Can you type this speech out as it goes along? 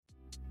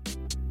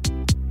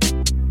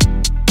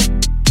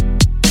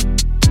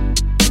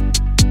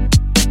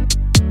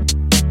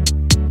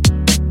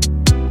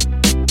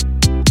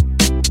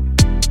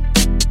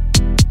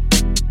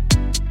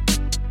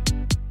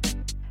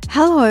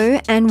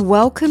and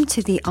welcome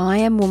to the I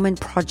Am Woman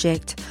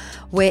Project,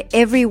 where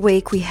every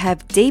week we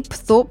have deep,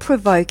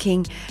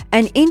 thought-provoking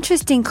and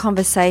interesting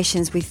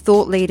conversations with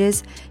thought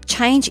leaders,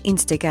 change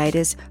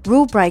instigators,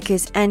 rule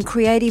breakers and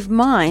creative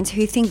minds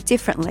who think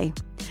differently,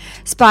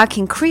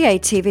 sparking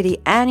creativity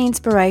and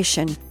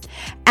inspiration.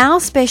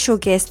 Our special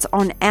guests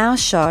on our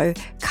show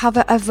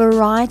cover a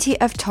variety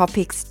of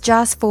topics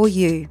just for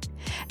you,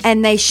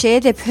 and they share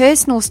their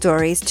personal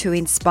stories to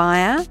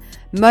inspire,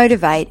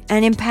 motivate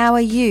and empower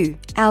you,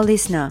 our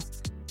listener.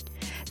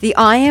 The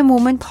I Am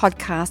Woman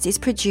podcast is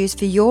produced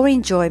for your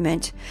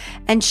enjoyment,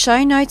 and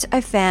show notes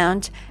are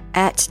found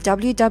at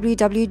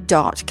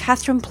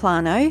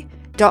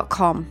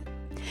www.catherineplano.com.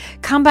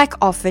 Come back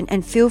often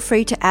and feel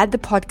free to add the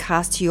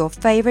podcast to your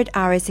favourite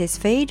RSS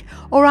feed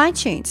or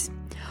iTunes.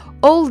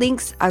 All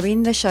links are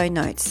in the show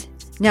notes.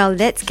 Now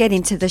let's get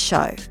into the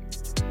show.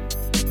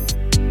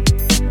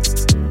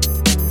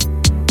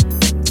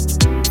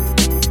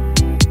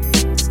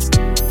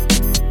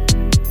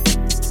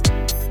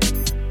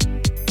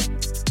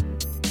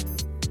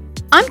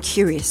 I'm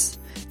curious.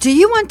 Do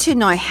you want to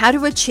know how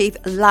to achieve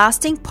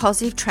lasting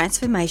positive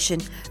transformation,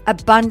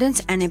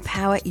 abundance, and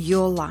empower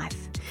your life?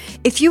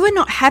 If you are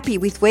not happy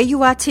with where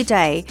you are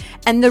today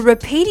and the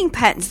repeating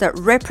patterns that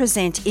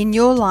represent in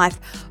your life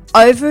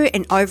over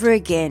and over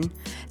again,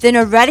 then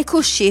a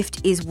radical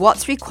shift is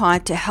what's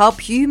required to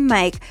help you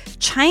make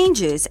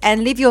changes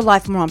and live your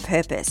life more on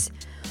purpose.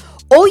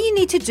 All you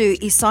need to do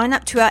is sign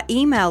up to our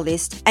email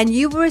list and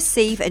you will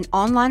receive an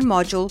online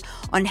module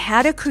on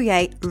how to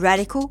create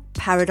radical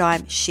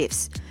paradigm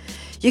shifts.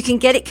 You can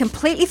get it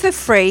completely for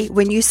free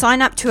when you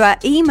sign up to our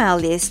email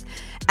list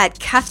at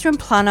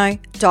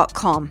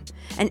catherineplano.com.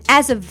 And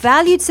as a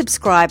valued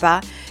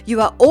subscriber,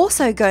 you are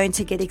also going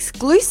to get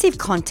exclusive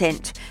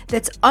content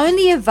that's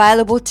only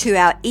available to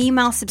our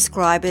email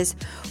subscribers,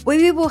 where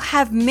we will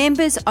have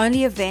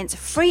members-only events,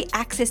 free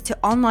access to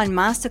online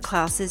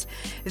masterclasses,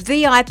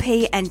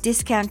 VIP and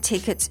discount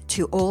tickets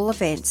to all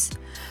events.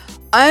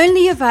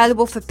 Only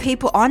available for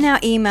people on our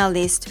email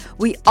list,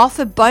 we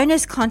offer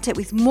bonus content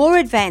with more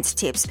advanced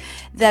tips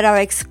that are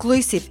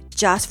exclusive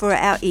just for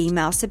our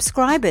email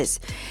subscribers.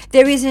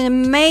 There is an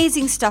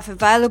amazing stuff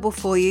available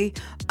for you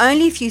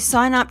only if you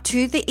sign up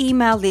to the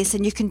email list,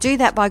 and you can do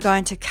that by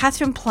going to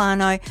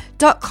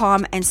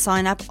catherineplano.com and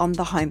sign up on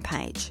the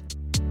homepage.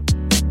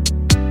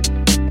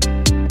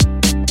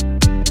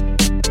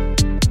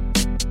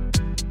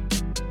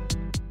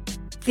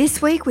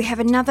 This week we have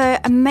another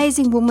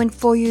amazing woman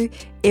for you,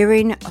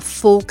 Erin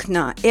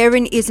Falconer.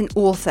 Erin is an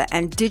author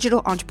and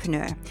digital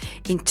entrepreneur.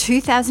 In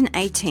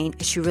 2018,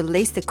 she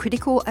released the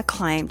critical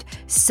acclaimed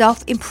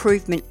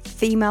self-improvement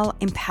female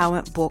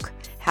empowerment book,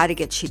 How to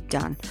Get Shit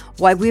Done,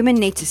 Why Women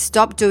Need to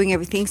Stop Doing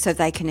Everything So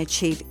They Can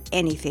Achieve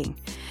Anything.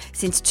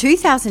 Since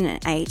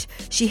 2008,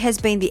 she has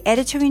been the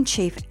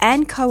editor-in-chief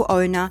and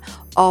co-owner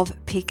of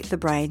Pick the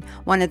Brain,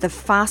 one of the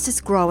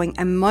fastest growing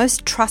and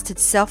most trusted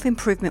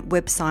self-improvement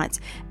websites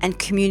and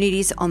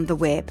communities on the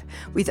web,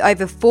 with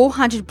over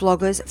 400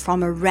 bloggers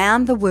from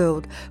around the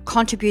world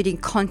contributing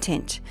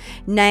content,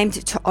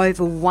 named to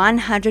over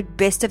 100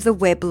 best of the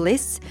web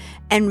lists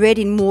and read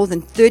in more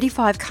than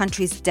 35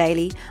 countries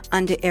daily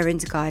under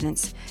Erin's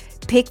guidance.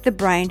 Pick the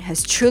Brain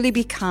has truly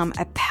become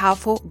a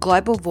powerful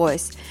global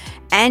voice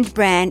and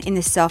brand in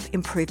the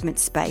self-improvement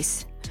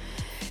space.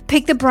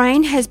 Pick the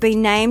Brain has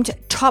been named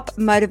top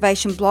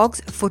motivation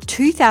blogs for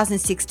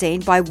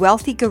 2016 by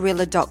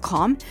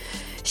wealthygorilla.com.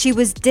 She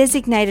was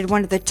designated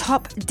one of the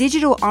top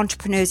digital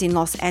entrepreneurs in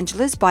Los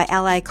Angeles by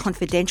LA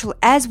Confidential,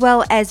 as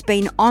well as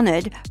being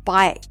honored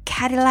by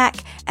Cadillac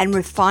and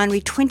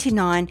Refinery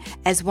 29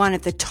 as one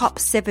of the top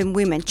 7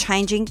 women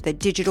changing the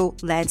digital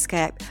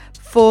landscape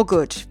for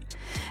good.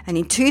 And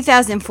in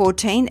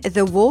 2014,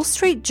 the Wall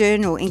Street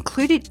Journal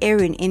included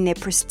Erin in their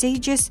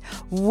prestigious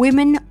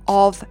Women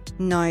of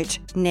Note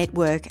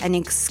network, an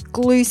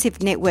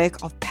exclusive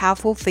network of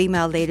powerful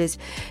female leaders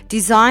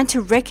designed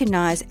to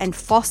recognize and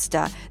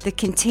foster the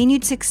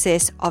continued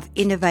success of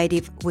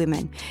innovative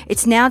women.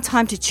 It's now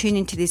time to tune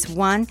into this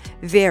one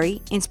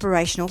very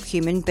inspirational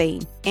human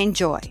being.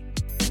 Enjoy.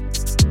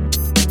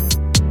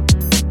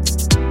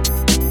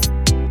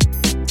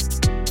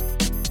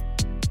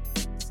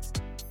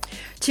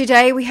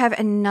 Today we have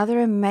another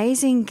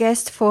amazing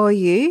guest for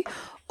you,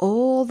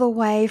 all the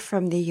way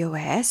from the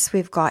US.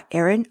 We've got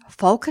Erin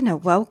Falconer.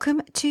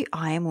 Welcome to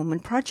I Am Woman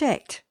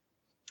Project.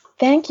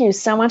 Thank you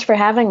so much for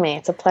having me.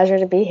 It's a pleasure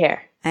to be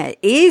here. It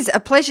is a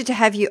pleasure to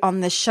have you on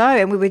the show,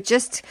 and we were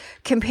just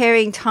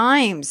comparing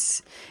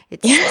times.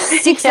 It's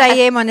 6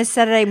 a.m. on a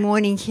Saturday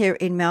morning here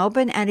in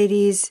Melbourne, and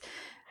it's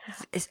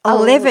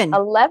 11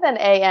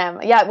 a.m.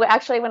 Yeah,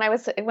 actually, when I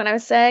was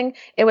saying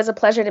it was a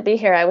pleasure to be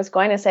here, I was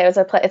going to say it's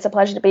a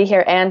pleasure to be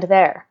here and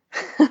there.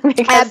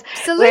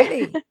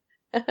 Absolutely.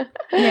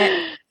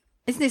 Yeah.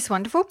 Isn't this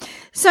wonderful?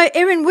 So,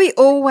 Erin, we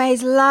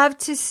always love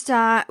to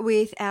start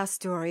with our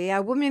story,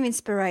 our woman of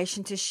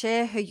inspiration, to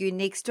share her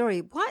unique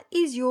story. What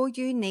is your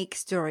unique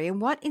story,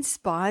 and what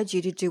inspired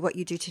you to do what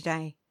you do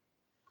today?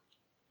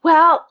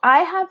 Well, I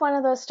have one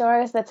of those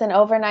stories that's an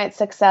overnight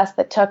success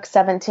that took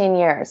 17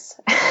 years.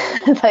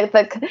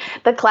 Like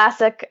the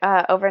classic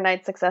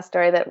overnight success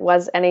story that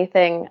was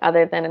anything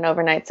other than an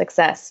overnight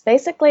success.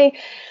 Basically,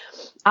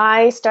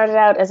 I started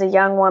out as a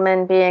young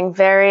woman being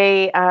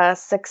very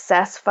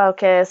success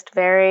focused,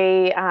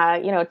 very,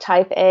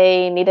 type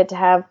A, needed to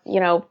have,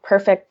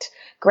 perfect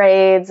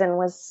grades, and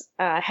was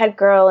head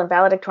girl and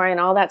valedictorian,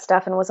 all that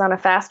stuff, and was on a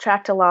fast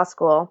track to law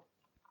school.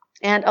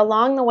 And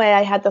along the way,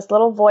 I had this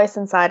little voice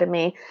inside of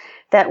me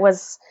that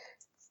was,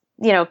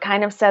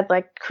 kind of said,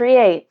 like,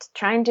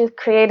 try and do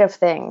creative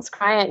things,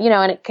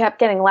 and it kept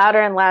getting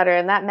louder and louder.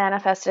 And that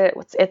manifested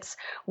its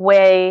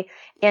way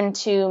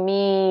into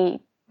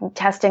me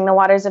testing the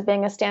waters of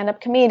being a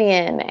stand-up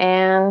comedian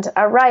and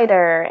a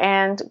writer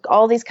and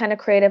all these kind of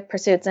creative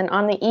pursuits. And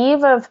on the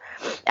eve of,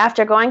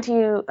 after going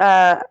to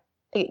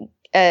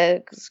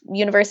a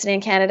university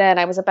in Canada, and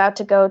I was about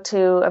to go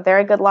to a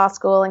very good law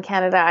school in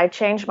Canada, I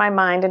changed my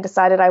mind and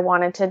decided I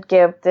wanted to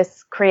give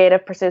this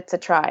creative pursuits a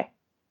try.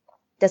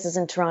 This is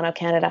in Toronto,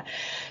 Canada.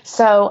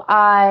 So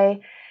I,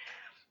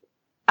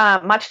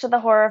 much to the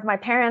horror of my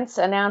parents,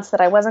 announced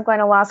that I wasn't going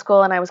to law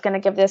school and I was going to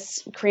give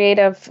this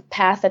creative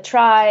path a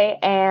try.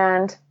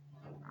 And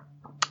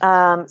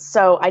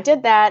so I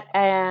did that,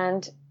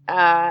 and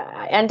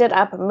I ended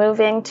up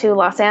moving to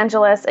Los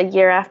Angeles a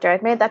year after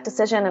I'd made that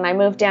decision. And I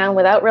moved down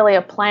without really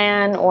a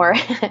plan, or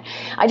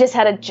I just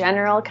had a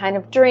general kind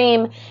of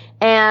dream.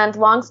 And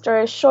long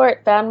story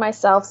short, found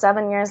myself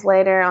 7 years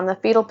later on the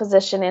fetal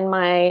position in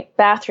my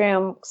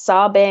bathroom,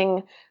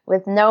 sobbing,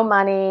 with no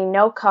money,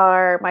 no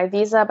car, my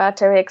visa about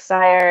to be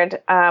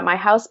expired, my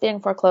house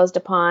being foreclosed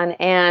upon.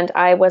 And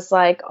I was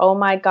like, oh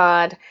my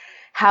God,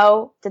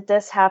 how did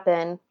this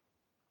happen?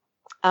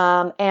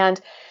 And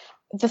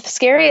the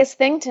scariest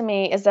thing to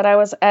me is that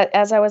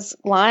as I was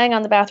lying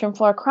on the bathroom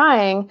floor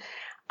crying,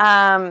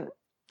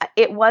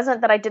 it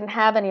wasn't that I didn't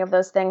have any of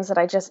those things that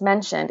I just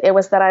mentioned. It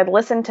was that I'd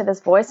listened to this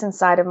voice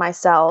inside of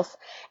myself,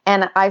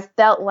 and I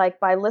felt like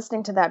by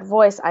listening to that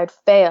voice, I'd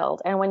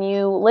failed. And when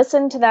you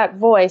listen to that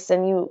voice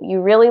and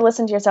you really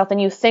listen to yourself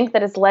and you think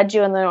that it's led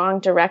you in the wrong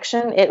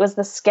direction, it was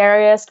the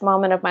scariest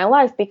moment of my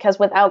life, because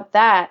without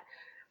that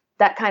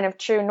kind of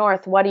true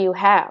north, what do you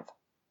have?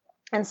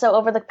 And so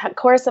over the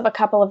course of a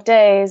couple of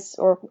days,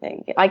 or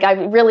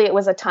it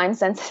was a time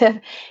sensitive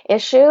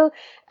issue,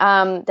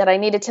 that I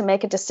needed to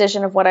make a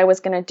decision of what I was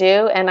going to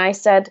do. And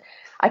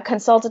I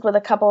consulted with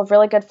a couple of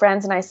really good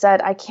friends, and I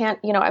said, I can't,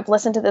 I've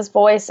listened to this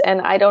voice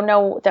and I don't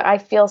know, that I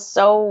feel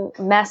so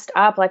messed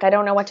up. Like, I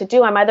don't know what to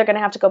do. I'm either going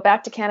to have to go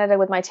back to Canada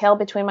with my tail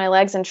between my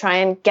legs and try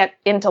and get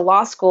into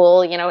law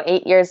school,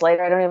 8 years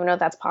later. I don't even know if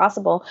that's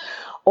possible,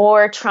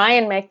 or try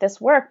and make this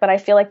work. But I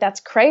feel like that's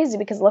crazy,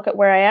 because look at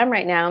where I am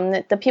right now. And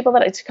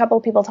a couple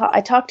of people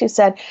I talked to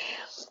said,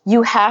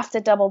 you have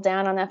to double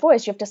down on that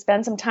voice. You have to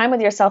spend some time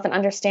with yourself and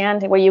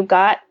understand where you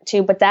got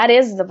to. But that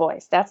is the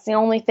voice. That's the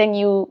only thing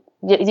you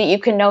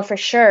can know for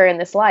sure in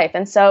this life.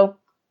 And so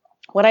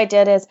what I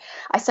did is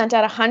I sent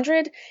out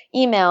 100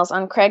 emails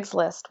on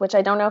Craigslist, which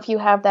I don't know if you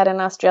have that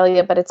in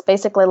Australia, but it's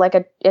basically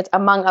it's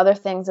among other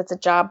things, it's a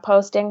job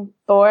posting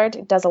board.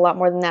 It does a lot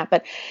more than that.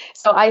 But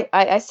so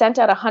I sent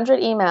out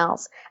 100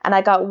 emails, and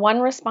I got one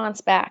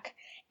response back.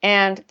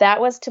 And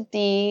that was to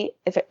be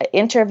an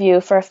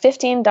interview for a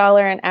 $15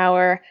 an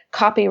hour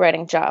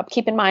copywriting job.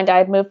 Keep in mind, I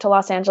had moved to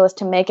Los Angeles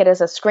to make it as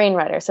a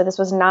screenwriter. So this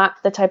was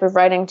not the type of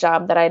writing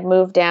job that I'd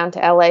moved down to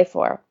LA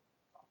for.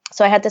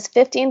 So I had this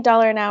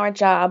 $15 an hour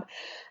job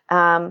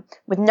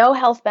with no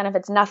health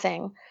benefits,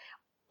 nothing,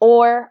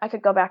 or I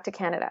could go back to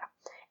Canada.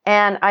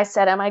 And I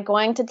said, am I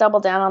going to double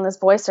down on this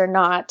voice or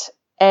not?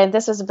 And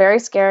this was very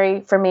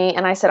scary for me.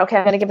 And I said, okay,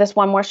 I'm going to give this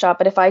one more shot.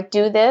 But if I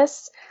do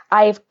this,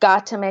 I've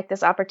got to make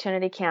this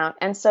opportunity count.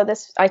 And so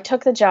I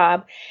took the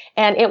job,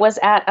 and it was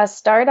at a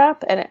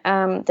startup.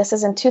 And this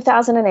is in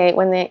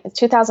 2008,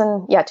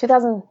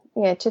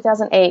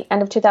 2008,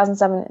 end of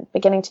 2007,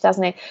 beginning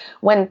 2008,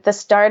 when the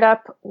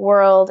startup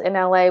world in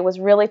LA was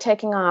really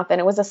taking off, and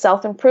it was a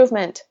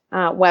self-improvement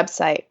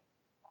website.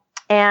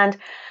 And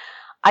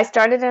I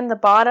started in the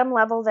bottom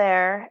level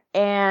there,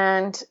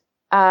 and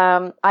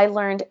I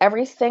learned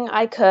everything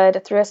I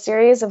could through a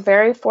series of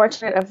very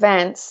fortunate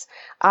events.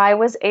 I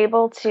was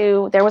able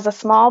to, there was a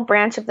small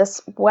branch of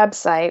this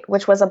website,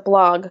 which was a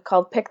blog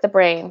called Pick the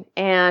Brain,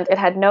 and it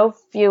had no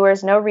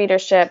viewers, no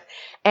readership.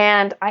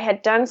 And I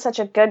had done such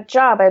a good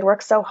job. I'd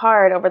worked so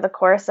hard over the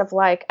course of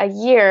like a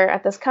year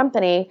at this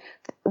company.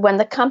 When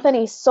the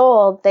company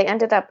sold, they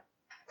ended up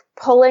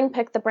pulling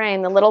Pick the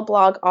Brain, the little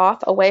blog, off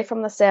away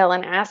from the sale,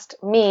 and asked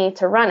me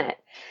to run it.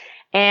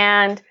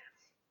 And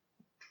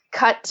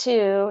cut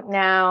to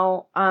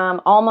now,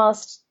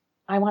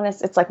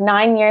 it's like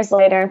 9 years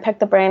later, and Pick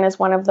the Brain is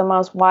one of the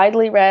most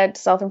widely read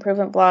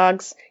self-improvement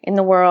blogs in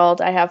the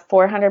world. I have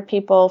 400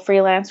 people,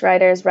 freelance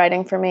writers,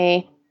 writing for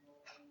me.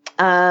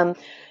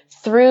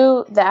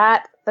 Through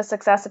that, the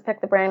success of Pick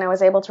the Brain, I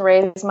was able to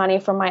raise money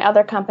from my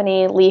other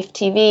company, Leaf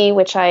TV,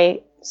 which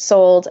I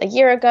sold a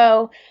year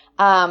ago.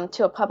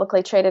 to a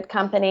publicly traded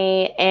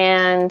company.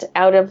 And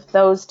out of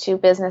those two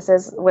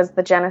businesses was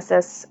the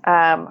genesis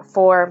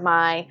for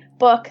my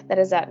book that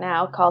is out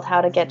now called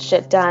How to Get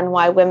Shit Done,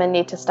 Why Women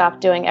Need to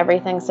Stop Doing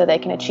Everything So They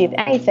Can Achieve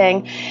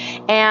Anything.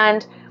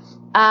 And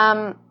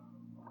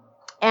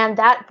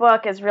that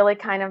book is really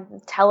kind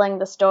of telling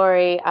the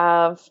story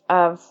of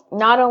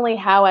not only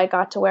how I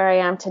got to where I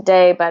am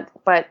today, but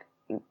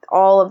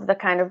all of the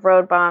kind of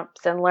road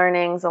bumps and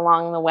learnings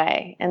along the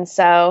way. And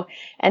so,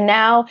 and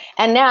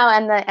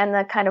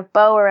the kind of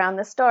bow around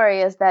the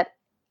story is that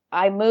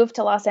I moved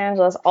to Los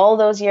Angeles all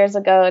those years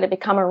ago to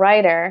become a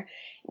writer.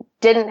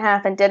 Didn't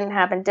happen.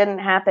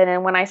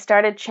 And when I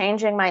started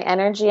changing my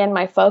energy and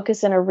my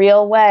focus in a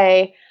real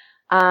way,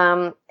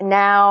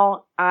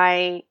 now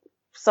I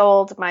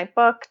sold my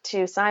book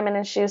to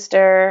Simon &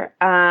 Schuster,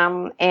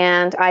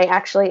 and I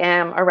actually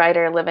am a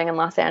writer living in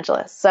Los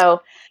Angeles.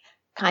 So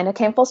kind of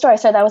came full story.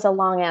 So that was a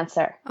long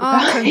answer.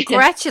 Oh,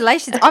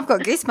 congratulations. I've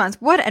got goosebumps.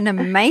 What an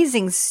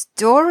amazing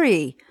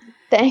story.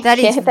 Thank that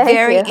you. is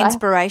very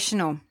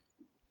inspirational.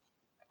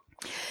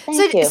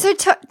 Thank you. So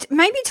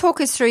maybe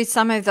talk us through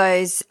some of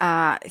those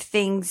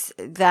things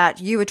that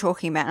you were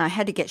talking about, and I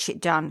had to get shit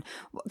done.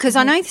 Because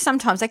I know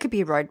sometimes that could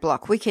be a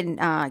roadblock. We can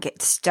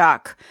get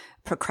stuck,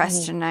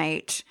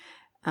 procrastinate,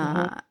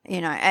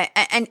 you know,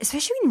 and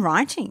especially in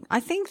writing.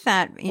 I think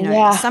that, you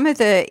know, some of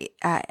the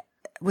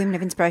women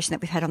of inspiration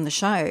that we've had on the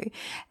show,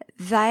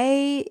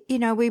 they, you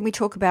know, when we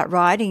talk about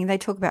writing, they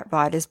talk about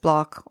writer's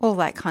block, all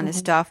that kind of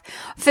stuff.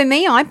 For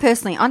me, I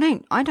personally,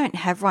 I don't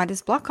have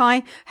writer's block.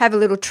 I have a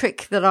little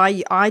trick that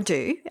I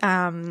do.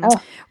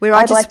 Where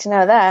I'd like to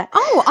know that.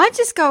 Oh, I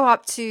just go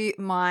up to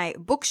my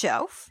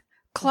bookshelf,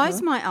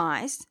 close my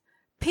eyes,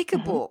 pick a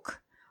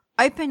book,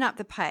 open up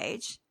the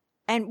page,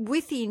 and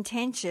with the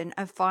intention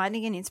of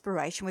finding an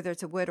inspiration, whether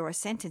it's a word or a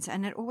sentence,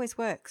 and it always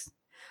works.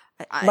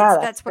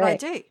 That's what I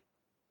do.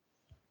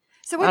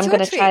 So what's your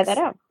tricks? I'm going to try that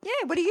out.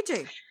 Yeah, what do you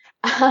do?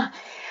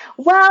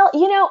 Well,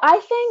 you know, I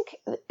think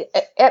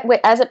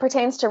as it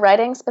pertains to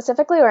writing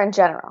specifically or in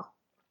general?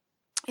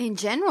 In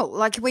general,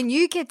 like when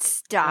you get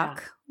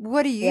stuck,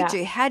 what do you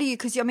do? How do you,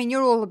 because I mean,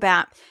 you're all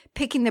about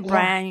picking the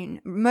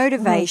brain,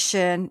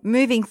 motivation,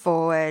 moving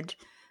forward.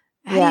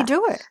 How do you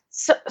do it?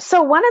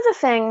 So one of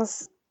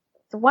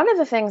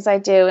the things I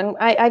do, and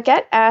I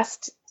get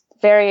asked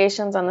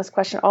variations on this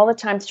question all the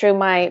time through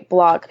my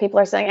blog. People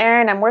are saying,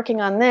 Erin, I'm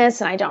working on this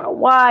and I don't know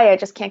why, I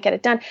just can't get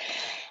it done.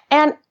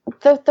 And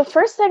the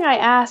first thing I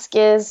ask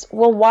is,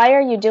 well, why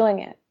are you doing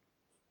it?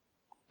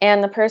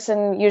 And the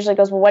person usually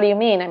goes, well, what do you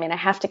mean? I mean, I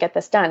have to get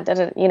this done.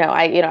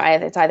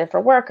 It's either for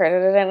work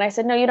or and I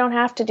said, no, you don't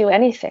have to do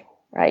anything,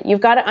 right?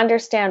 You've got to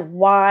understand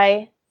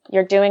why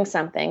you're doing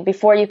something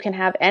before you can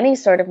have any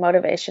sort of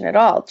motivation at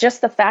all. Just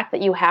the fact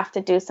that you have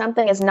to do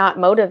something is not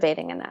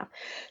motivating enough.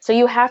 So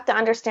you have to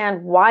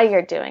understand why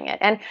you're doing it.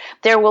 And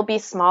there will be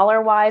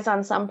smaller whys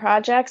on some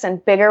projects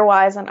and bigger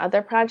whys on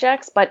other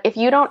projects. But if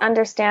you don't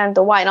understand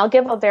the why, and I'll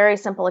give a very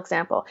simple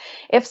example.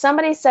 If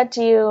somebody said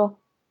to you,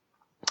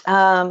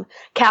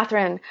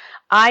 Catherine,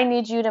 I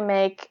need you to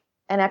make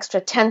an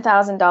extra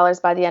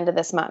 $10,000 by the end of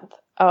this month.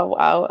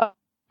 Oh,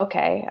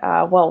 okay.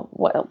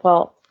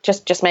 Well,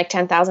 just make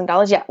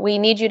 $10,000. Yeah, we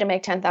need you to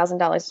make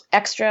 $10,000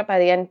 extra by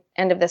the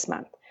end of this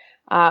month.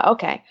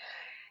 Okay.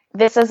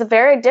 This is a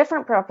very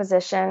different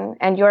proposition,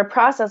 and your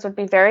process would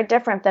be very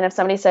different than if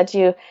somebody said to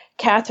you,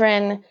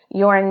 Catherine,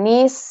 your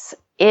niece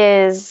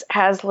has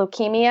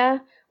leukemia.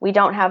 We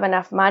don't have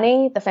enough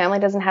money. The family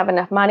doesn't have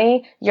enough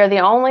money. You're the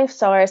only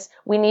source.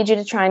 We need you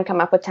to try and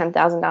come up with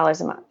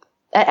 $10,000 a month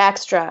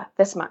extra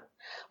this month.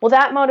 Well,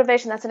 that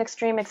motivation, that's an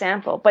extreme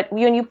example. But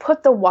when you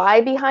put the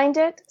why behind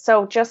it,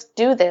 so just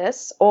do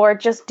this, or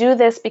just do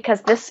this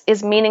because this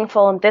is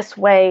meaningful in this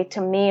way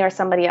to me or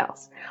somebody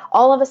else,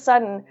 all of a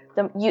sudden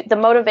the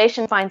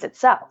motivation finds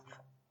itself,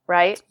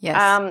 right? Yes.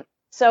 And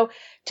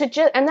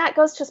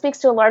that speaks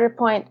to a larger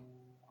point.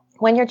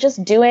 When you're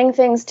just doing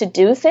things to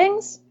do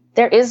things,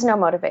 there is no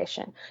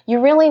motivation.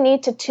 You really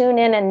need to tune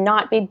in and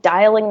not be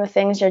dialing the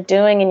things you're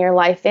doing in your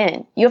life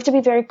in. You have to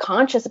be very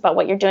conscious about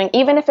what you're doing,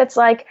 even if it's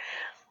like,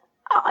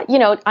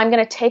 I'm going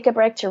to take a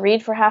break to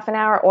read for half an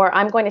hour, or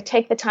I'm going to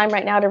take the time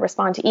right now to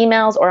respond to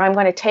emails, or I'm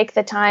going to take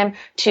the time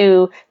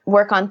to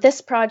work on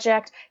this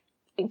project.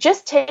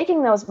 Just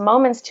taking those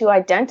moments to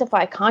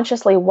identify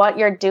consciously what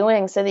you're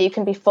doing so that you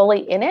can be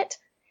fully in it,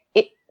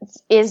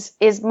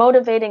 is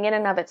motivating in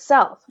and of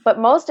itself. But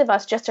most of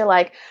us just are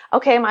like,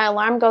 okay, my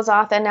alarm goes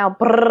off and now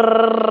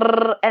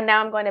brrr, and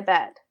now I'm going to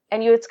bed.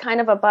 And it's kind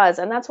of a buzz.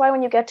 And that's why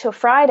when you get to a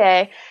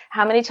Friday,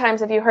 how many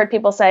times have you heard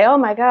people say, oh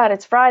my God,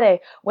 it's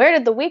Friday. Where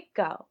did the week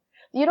go?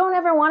 You don't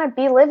ever want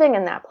to be living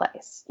in that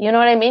place. You know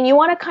what I mean? You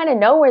want to kind of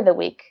know where the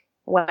week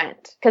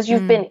went because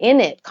you've been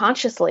in it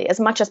consciously as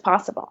much as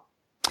possible.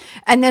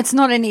 And that's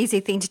not an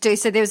easy thing to do.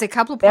 So there was a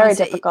couple of points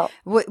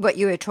what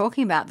you were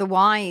talking about. The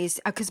why is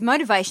because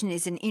motivation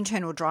is an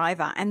internal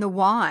driver, and the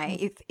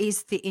why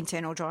is the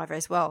internal driver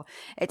as well.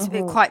 It's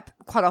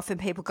quite often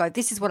people go,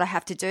 this is what I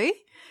have to do.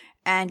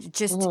 and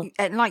just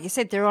and like you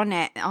said, they're on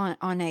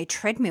a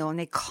treadmill and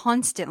they're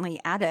constantly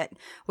at it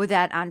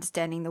without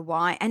understanding the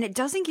why, and it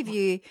doesn't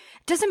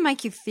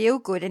make you feel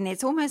good, and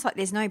it's almost like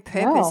there's no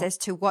purpose as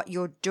to what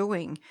you're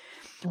doing.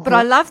 But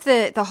I love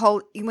the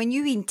whole, when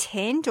you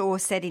intend or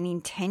set an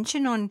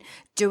intention on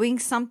doing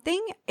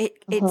something,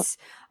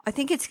 I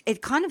think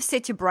it kind of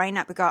sets your brain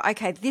up and go,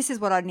 okay, this is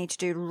what I need to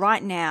do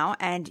right now,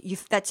 and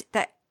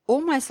that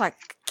almost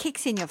like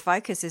kicks in your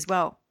focus as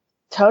well.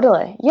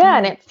 Totally. Yeah.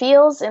 And it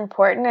feels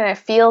important and it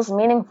feels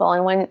meaningful.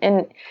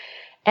 And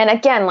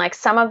again, like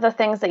some of the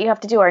things that you have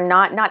to do are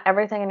not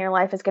everything in your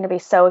life is going to be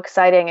so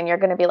exciting and you're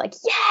going to be like,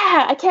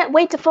 yeah, I can't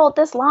wait to fold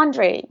this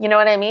laundry. You know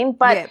what I mean?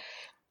 But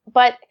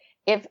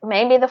if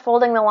maybe the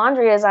folding the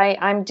laundry is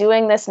I'm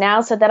doing this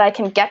now so that I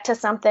can get to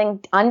something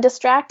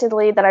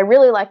undistractedly that I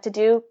really like to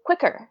do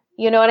quicker.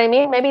 You know what I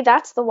mean? Maybe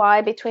that's the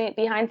why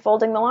behind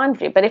folding the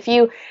laundry. But if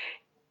you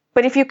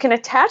can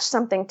attach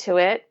something to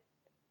it,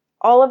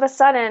 all of a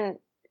sudden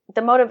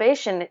the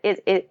motivation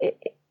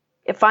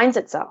it finds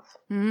itself.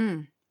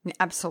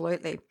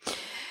 Absolutely.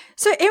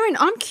 So, Erin,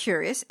 I'm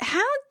curious,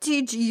 how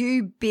did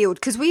you build,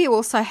 because we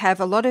also have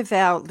a lot of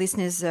our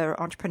listeners are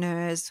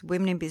entrepreneurs,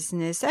 women in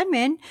business and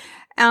men.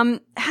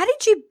 How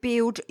did you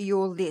build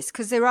your list?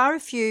 Because there are a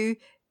few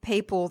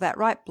people that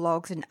write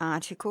blogs and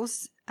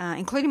articles,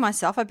 including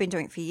myself. I've been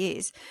doing it for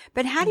years.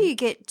 But how do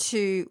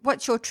you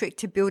what's your trick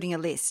to building a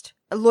list?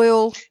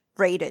 Loyal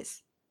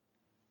readers.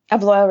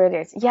 Of loyal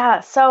readers.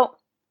 Yeah. So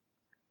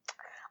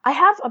I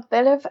have a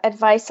bit of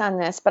advice on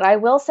this, but I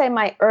will say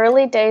my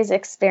early days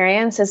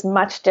experience is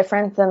much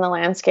different than the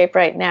landscape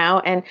right now.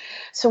 And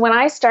so when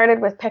I started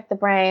with Pick the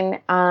Brain,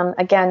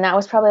 again, that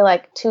was probably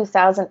like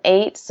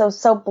 2008. So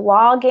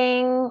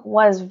blogging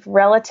was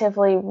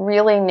relatively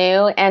really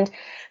new, and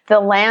the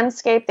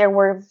landscape, there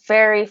were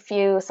very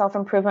few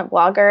self-improvement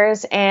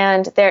bloggers,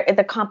 and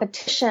the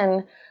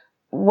competition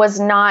was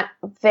not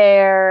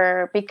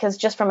there because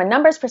just from a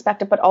numbers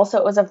perspective, but also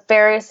it was a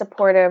very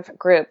supportive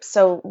group.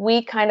 So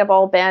we kind of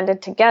all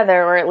banded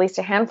together, or at least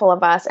a handful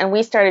of us, and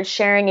we started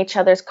sharing each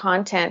other's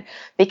content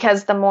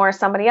because the more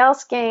somebody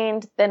else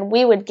gained, then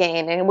we would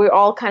gain. And we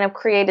all kind of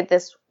created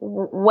this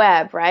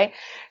web, right?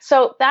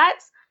 So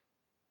that's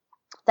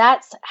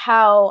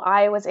how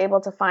I was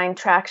able to find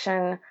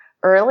traction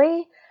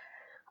early.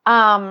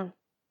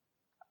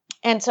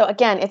 And so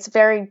again, it's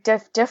very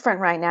different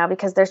right now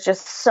because there's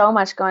just so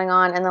much going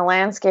on, and the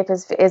landscape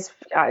is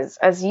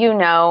as you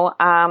know,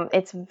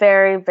 it's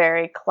very,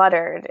 very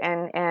cluttered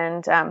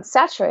and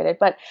saturated.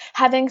 But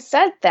having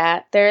said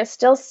that, there is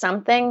still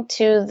something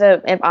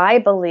I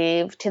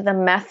believe, to the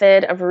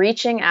method of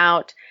reaching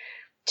out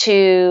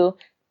to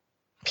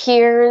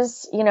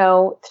peers,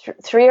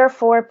 3 or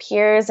 4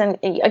 peers. And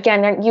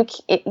again,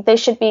 they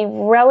should be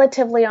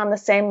relatively on the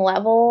same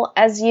level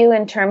as you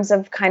in terms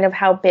of kind of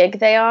how big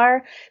they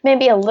are,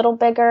 maybe a little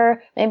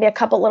bigger, maybe a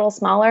couple little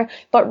smaller,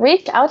 but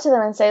reach out to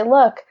them and say,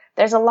 look,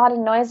 there's a lot of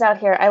noise out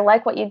here. I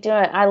like what you're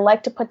doing. I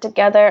like to put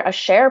together a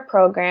share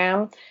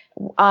program.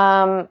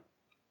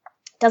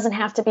 Doesn't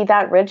have to be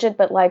that rigid,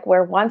 but like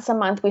where once a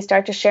month we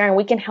start to share and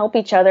we can help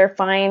each other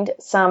find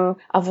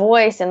a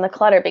voice in the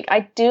clutter.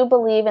 I do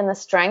believe in the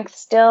strength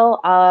still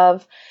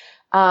of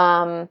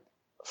 4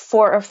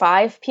 or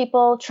 5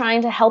 people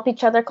trying to help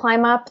each other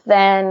climb up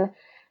than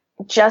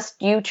just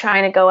you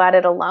trying to go at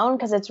it alone,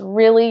 because it's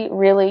really,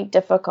 really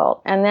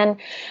difficult. And then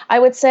I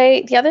would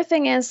say the other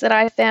thing is that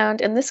I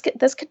found, and this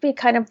could be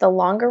kind of the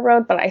longer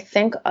road, but I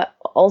think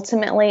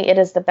ultimately it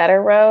is the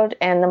better road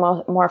and the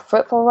more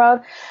fruitful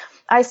road.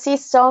 I see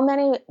so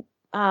many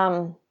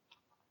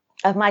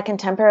of my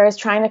contemporaries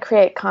trying to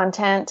create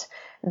content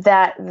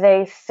that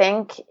they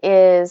think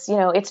is,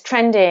 it's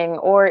trending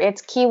or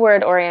it's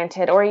keyword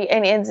oriented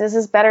and this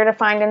is better to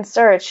find in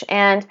search.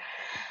 And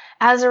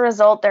as a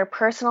result, their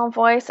personal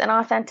voice and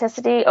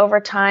authenticity over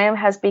time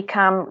has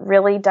become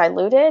really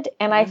diluted.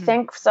 And I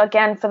think, so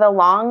again, for the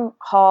long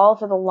haul,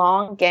 for the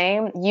long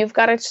game, you've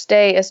got to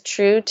stay as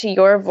true to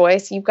your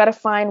voice. You've got to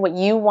find what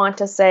you want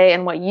to say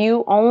and what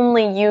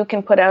only you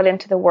can put out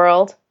into the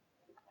world,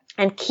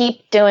 and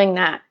keep doing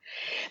that.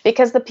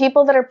 Because the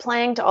people that are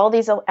playing to all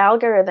these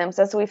algorithms,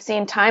 as we've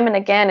seen time and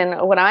again,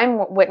 and what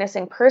I'm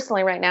witnessing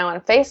personally right now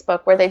on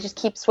Facebook, where they just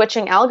keep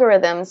switching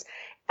algorithms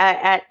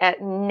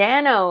at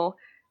nano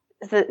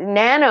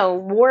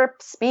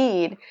warp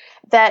speed,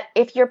 that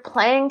if you're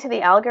playing to the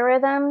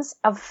algorithms,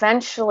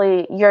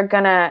 eventually you're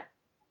gonna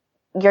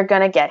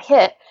get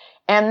hit.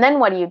 And then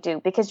what do you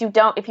do? Because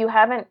if you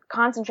haven't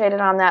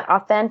concentrated on that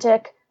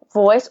authentic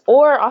voice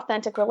or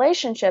authentic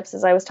relationships,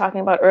 as I was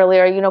talking about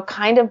earlier,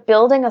 kind of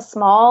building a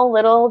small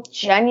little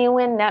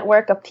genuine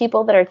network of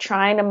people that are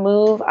trying to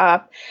move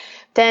up,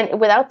 then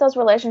without those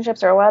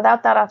relationships or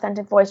without that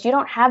authentic voice, you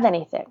don't have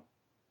anything,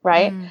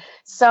 right?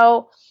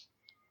 So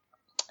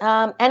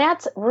and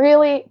that's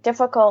really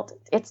difficult.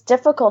 It's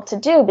difficult to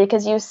do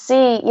because you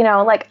see,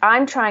 like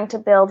I'm trying to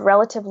build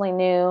relatively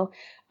new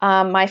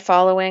my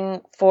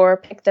following for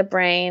Pick the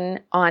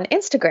Brain on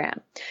Instagram.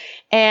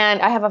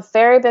 And I have a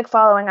very big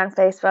following on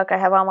Facebook. I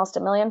have almost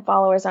 1 million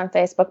followers on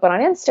Facebook, but on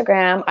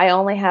Instagram, I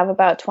only have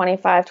about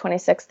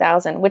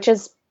 26,000, which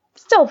is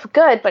still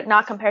good, but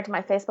not compared to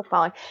my Facebook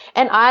following.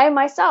 And I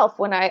myself,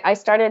 when I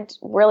started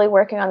really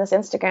working on this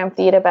Instagram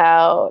feed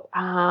about,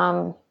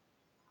 I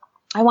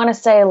want to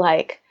say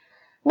like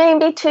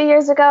maybe 2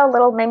 years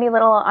ago, maybe a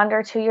little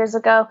under 2 years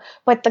ago,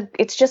 but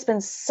it's just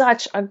been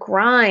such a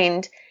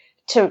grind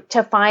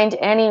to find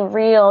any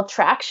real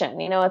traction.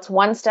 You know, it's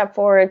 1 step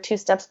forward, 2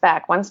 steps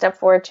back, 1 step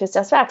forward, 2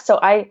 steps back. So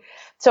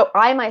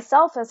I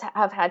myself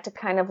have had to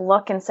kind of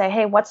look and say,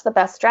 hey, what's the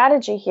best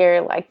strategy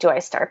here? Like, do I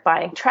start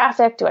buying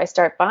traffic? Do I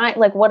start buying,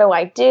 like, what do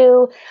I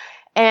do?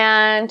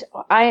 And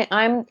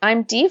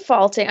I'm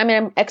defaulting. I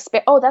mean, that's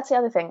the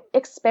other thing.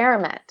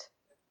 Experiment.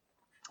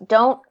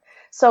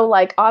 So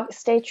like,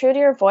 stay true to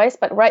your voice,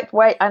 but right.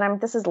 And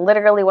this is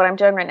literally what I'm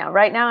doing right now.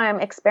 Right now, I'm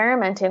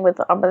experimenting with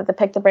the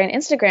Pick the Brain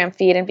Instagram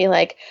feed and be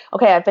like,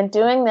 okay, I've been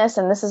doing this,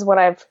 and this is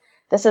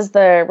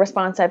the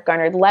response I've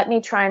garnered. Let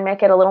me try and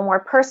make it a little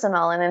more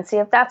personal, and then see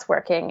if that's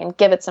working, and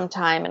give it some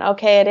time. And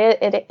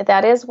okay,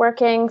 that is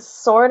working,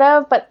 sort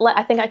of, but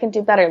I think I can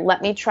do better.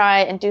 Let me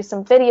try and do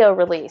some video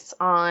release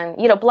on,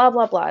 blah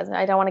blah blah.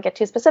 I don't want to get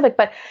too specific,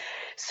 but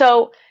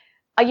so.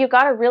 You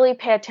got to really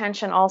pay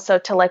attention also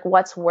to like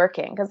what's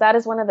working, because that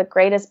is one of the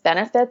greatest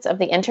benefits of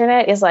the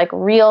internet is like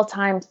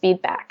real-time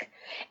feedback.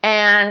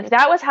 And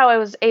that was how I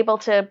was able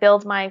to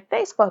build my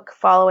Facebook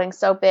following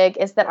so big,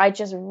 is that I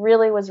just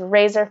really was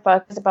razor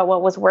focused about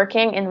what was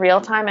working in real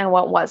time and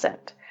what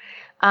wasn't.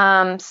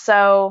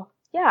 So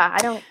yeah, I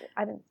don't.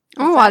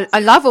 Oh, I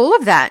love all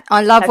of that.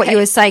 I love what Okay. you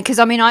were saying, because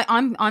I mean,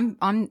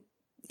 I'm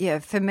yeah,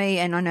 for me,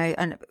 and I know,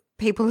 and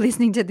people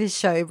listening to this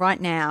show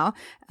right now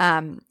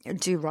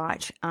do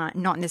write,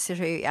 not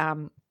necessarily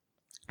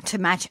to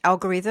match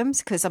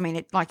algorithms, because I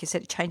mean, like you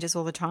said, it changes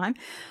all the time.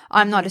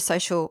 I'm not a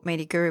social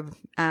media guru.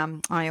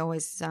 I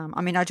always,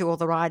 I do all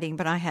the writing,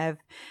 but I have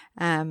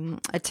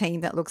a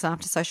team that looks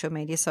after social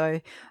media. So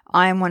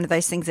I am one of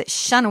those things that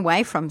shun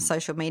away from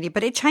social media,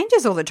 but it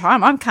changes all the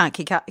time. I can't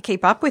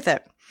keep up with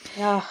it.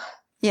 Oh,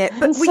 Yeah,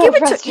 but so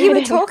you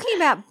were talking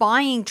about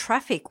buying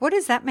traffic. What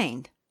does that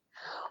mean?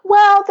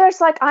 Well,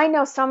 there's I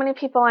know so many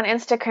people on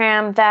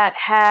Instagram that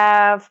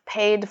have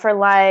paid for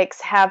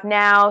likes, have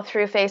now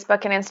through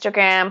Facebook and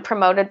Instagram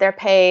promoted their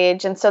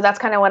page. And so that's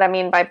kind of what I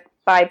mean by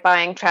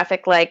buying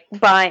traffic, like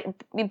buying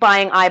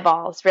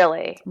eyeballs,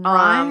 really.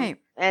 Right.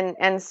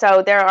 And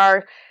so there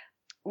are,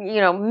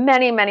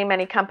 many, many,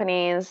 many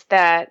companies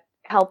that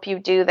help you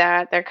do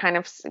that. They're kind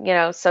of,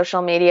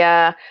 social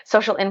media,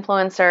 social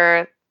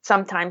influencer,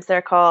 sometimes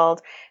they're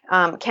called,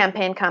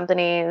 campaign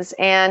companies.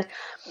 And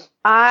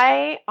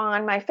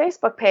on my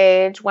Facebook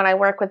page, when I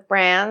work with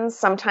brands,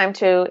 sometime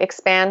to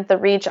expand the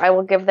reach, I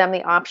will give them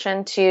the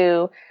option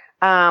to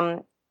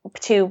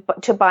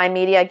buy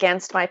media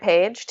against my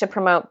page to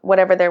promote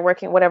whatever I'm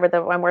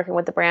working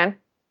with the brand.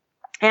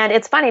 And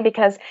it's funny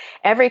because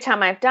every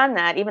time I've done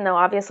that, even though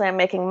obviously I'm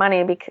making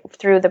money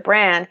through the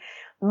brand,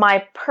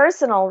 my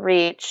personal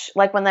reach,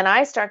 like when then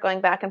I start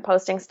going back and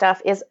posting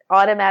stuff, is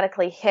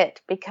automatically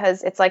hit,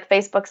 because it's like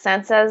Facebook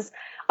senses,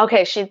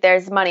 okay,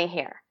 there's money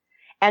here.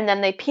 And then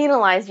they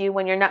penalize you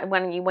when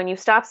you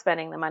stop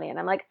spending the money. And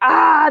I'm like,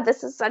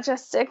 this is such a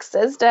sick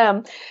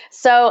system.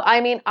 So,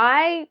 I mean,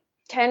 I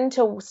tend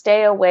to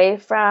stay away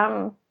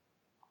from,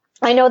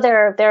 I know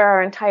there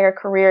are entire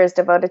careers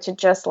devoted to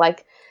just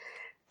like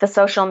the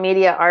social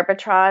media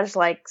arbitrage,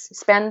 like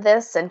spend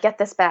this and get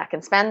this back,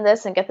 and spend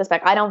this and get this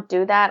back. I don't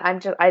do that.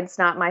 It's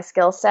not my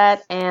skill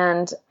set.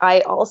 And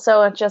I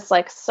also am just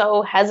like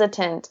so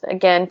hesitant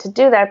again to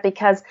do that,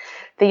 because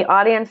the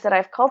audience that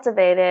I've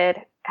cultivated,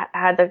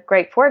 had the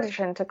great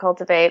fortune to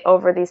cultivate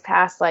over these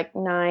past like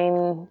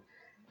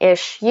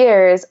 9-ish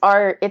years,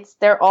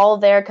 they're all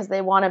there because they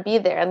want to be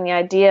there. And the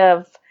idea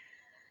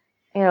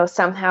of,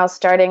 somehow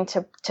starting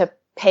to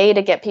pay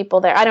to get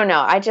people there, I don't know.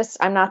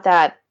 I'm not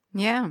that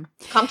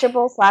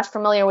comfortable /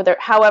 familiar with it.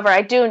 However,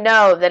 I do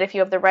know that if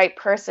you have the right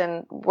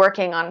person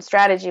working on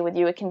strategy with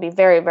you, it can be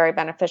very, very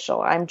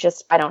beneficial. I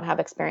don't have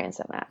experience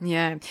in that.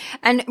 Yeah.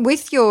 And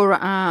with your,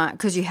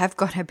 because you have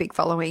got a big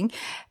following,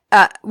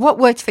 what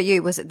worked for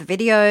you? Was it the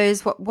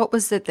videos? What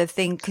was the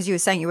thing? Because you were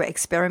saying you were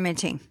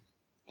experimenting.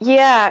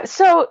 Yeah.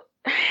 So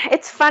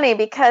it's funny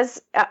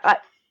because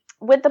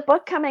with the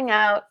book coming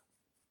out,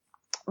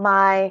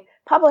 my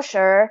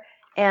publisher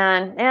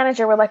and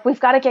manager were like, we've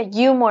got to get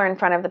you more in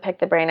front of the Pick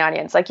the Brain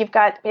audience. Like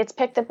it's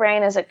Pick the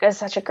Brain is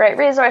such a great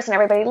resource and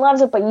everybody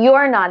loves it, but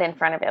you're not in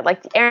front of it.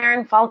 Like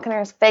Erin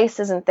Falconer's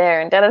face isn't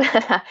there, and da da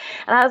da.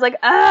 And I was like,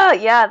 oh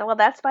yeah, well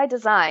that's by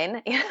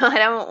design. I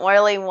don't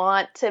really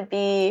want to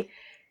be.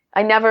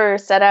 I never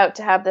set out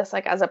to have this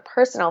like as a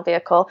personal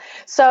vehicle.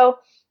 So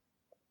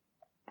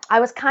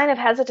I was kind of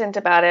hesitant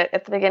about it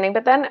at the beginning,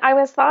 but then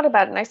I thought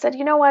about it and I said,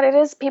 you know what it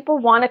is? People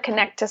want to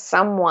connect to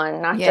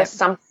someone, not just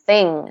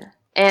something.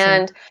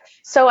 And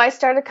so I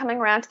started coming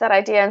around to that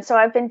idea. And so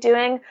I've been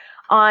doing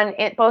on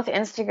both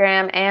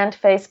Instagram and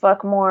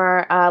Facebook,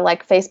 more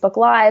like Facebook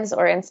Lives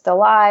or Insta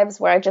Lives,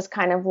 where I just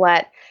kind of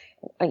let,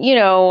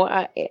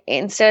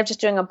 instead of just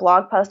doing a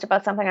blog post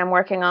about something I'm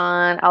working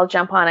on, I'll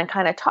jump on and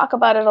kind of talk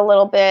about it a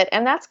little bit.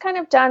 And that's kind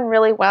of done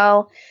really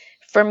well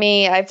for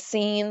me. I've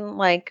seen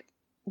like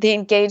the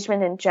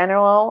engagement in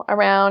general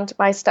around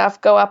my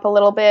stuff go up a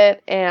little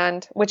bit,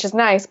 and which is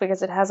nice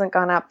because it hasn't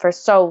gone up for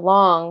so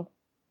long.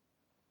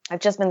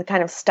 I've just been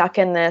kind of stuck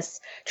in this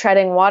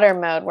treading water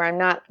mode where I'm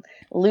not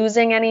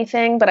losing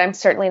anything, but I'm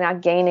certainly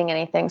not gaining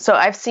anything. So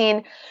I've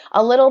seen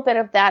a little bit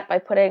of that by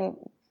putting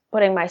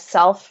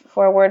myself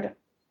forward.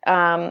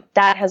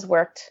 That has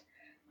worked.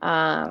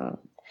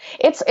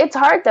 It's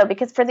hard though,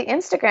 because for the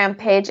Instagram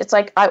page, it's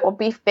like I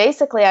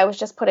was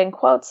just putting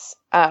quotes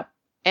up.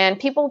 And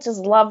people just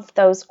love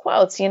those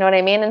quotes, you know what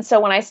I mean? And so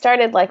when I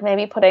started like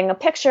maybe putting a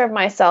picture of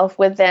myself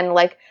with then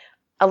like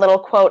a little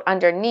quote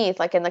underneath,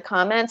 like in the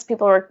comments,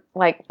 people were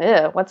like,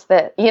 ew, what's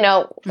that?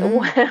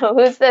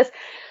 Who's this?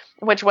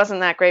 Which wasn't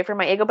that great for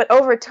my ego. But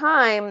over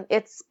time,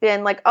 it's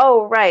been like,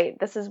 oh, right,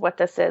 this is what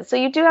this is. So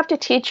you do have to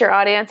teach your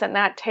audience, and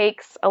that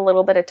takes a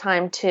little bit of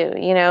time too.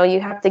 You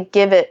have to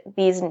give it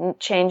these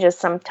changes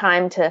some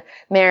time to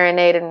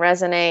marinate and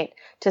resonate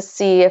to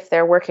see if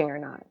they're working or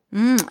not.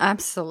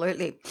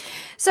 Absolutely.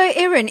 So,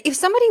 Erin, if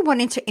somebody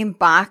wanted to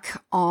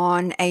embark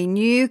on a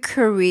new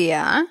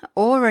career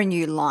or a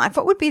new life,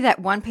 what would be that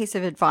one piece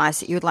of advice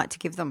that you would like to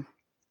give them?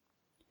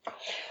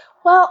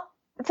 Well,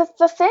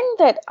 the thing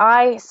that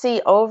I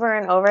see over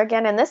and over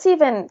again, and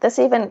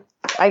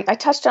I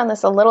touched on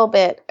this a little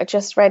bit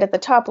just right at the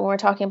top when we were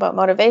talking about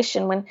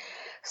motivation, when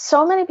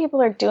so many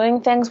people are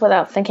doing things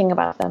without thinking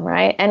about them,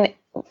 right? And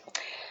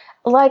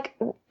like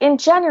in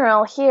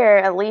general here,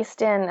 at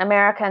least in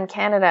America and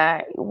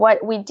Canada,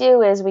 what we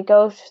do is we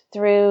go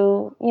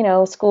through,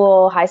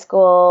 school, high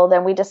school,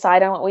 then we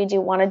decide on what we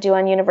want to do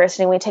on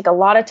university. And we take a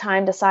lot of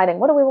time deciding,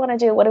 what do we want to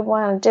do? What do we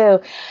want to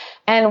do?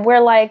 And we're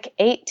like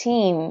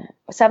 17,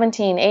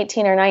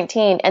 18 or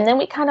 19. And then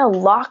we kind of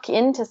lock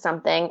into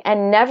something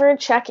and never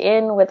check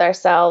in with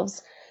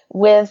ourselves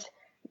with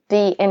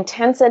the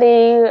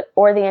intensity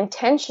or the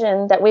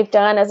intention that we've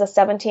done as a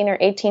 17 or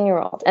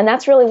 18-year-old. And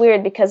that's really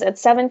weird because at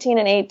 17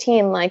 and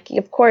 18, like,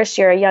 of course,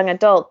 you're a young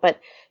adult,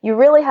 but you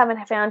really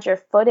haven't found your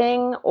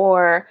footing,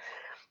 or,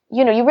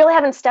 you really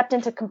haven't stepped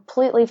into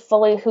completely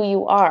fully who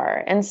you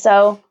are. And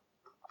so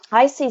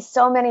I see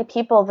so many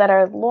people that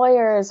are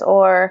lawyers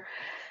or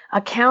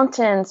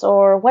accountants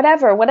or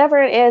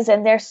whatever it is,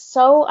 and they're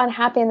so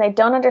unhappy and they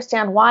don't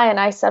understand why. And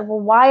I said, well,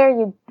 why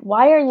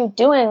are you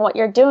doing what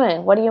you're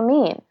doing? What do you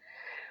mean?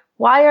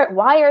 Why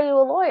are you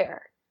a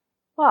lawyer?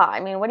 Well, I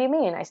mean, what do you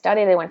mean? I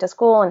studied, I went to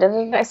school,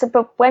 and I said,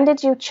 but when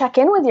did you check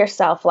in with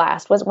yourself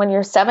last? Was it when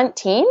you're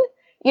 17?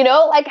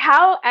 Like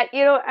how at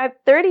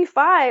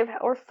 35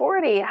 or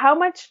 40, how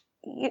much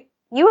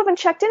you haven't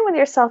checked in with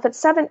yourself at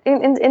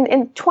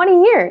in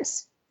 20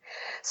 years.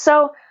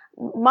 So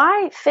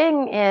my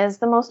thing is,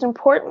 the most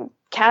important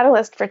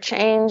catalyst for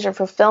change or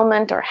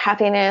fulfillment or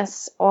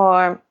happiness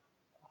and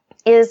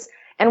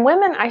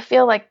women, I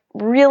feel like,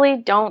 really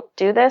don't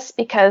do this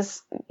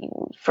because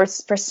for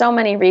so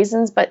many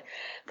reasons, but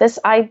this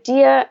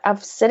idea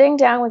of sitting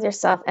down with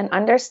yourself and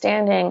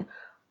understanding,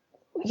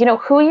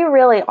 who you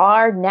really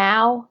are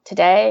now,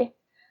 today,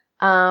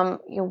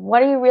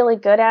 what are you really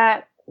good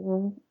at?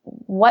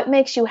 What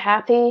makes you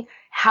happy?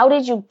 How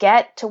did you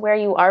get to where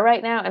you are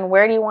right now? And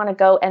where do you want to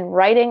go? And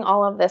writing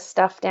all of this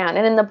stuff down.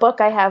 And in the book,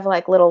 I have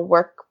like little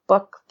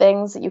workbook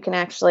things that you can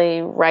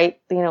actually write,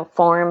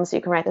 forms.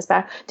 You can write this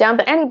down,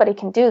 but anybody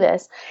can do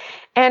this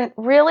and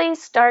really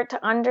start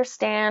to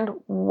understand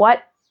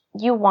what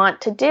you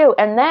want to do.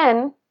 And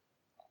then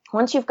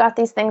once you've got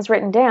these things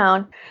written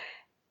down,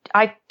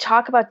 I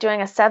talk about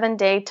doing a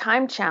 7-day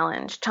time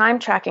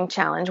tracking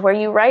challenge, where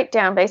you write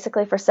down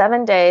basically for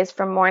 7 days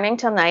from morning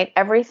till night,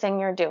 everything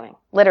you're doing,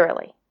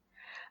 literally.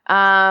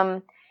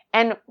 And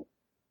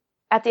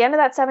at the end of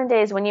that 7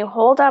 days, when you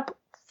hold up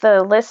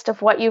the list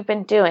of what you've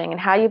been doing and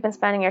how you've been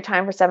spending your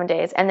time for 7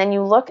 days, and then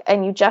you look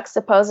and you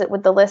juxtapose it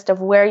with the list of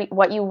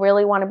what you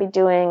really want to be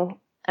doing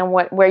and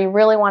where you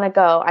really want to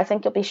go, I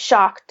think you'll be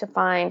shocked to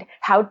find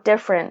how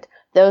different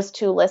those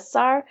two lists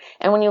are.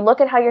 And when you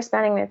look at how you're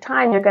spending your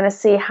time, you're going to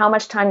see how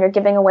much time you're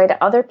giving away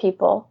to other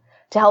people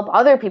to help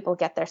other people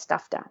get their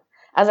stuff done,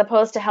 as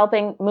opposed to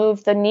helping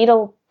move the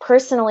needle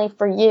personally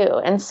for you.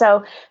 And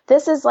so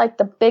this is like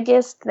the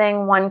biggest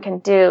thing one can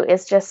do,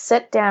 is just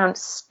sit down,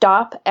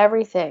 stop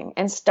everything,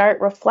 and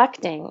start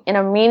reflecting in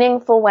a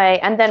meaningful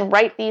way, and then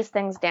write these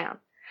things down.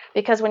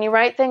 Because when you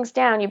write things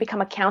down, you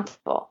become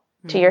accountable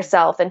to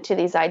yourself and to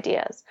these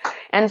ideas.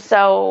 And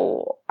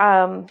so,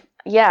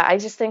 I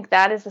just think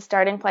that is the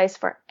starting place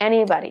for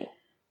anybody.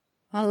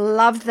 I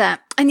love that.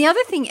 And the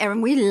other thing,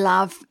 Erin, we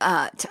love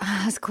to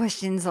ask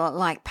questions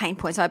like pain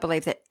points. I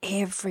believe that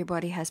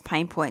everybody has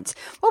pain points.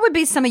 What would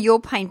be some of your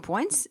pain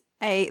points,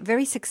 a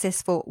very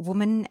successful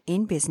woman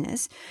in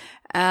business,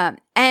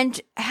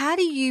 and how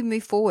do you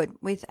move forward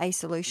with a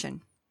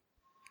solution?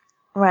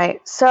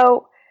 Right.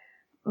 So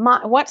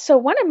So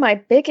one of my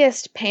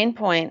biggest pain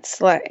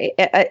points, like,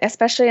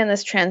 especially in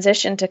this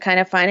transition to kind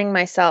of finding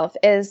myself,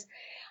 is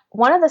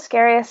one of the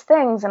scariest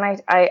things, and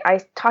I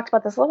talked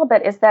about this a little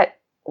bit, is that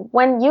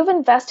when you've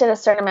invested a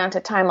certain amount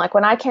of time, like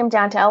when I came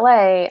down to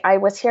LA, I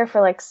was here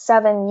for like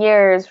 7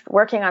 years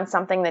working on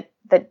something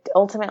that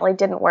ultimately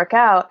didn't work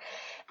out.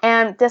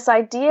 And this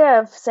idea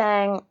of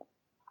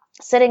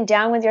sitting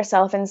down with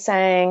yourself and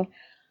saying,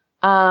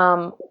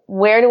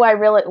 where do I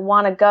really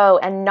want to go,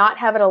 and not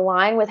have it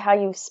align with how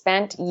you've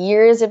spent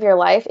years of your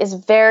life, is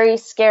very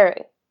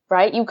scary,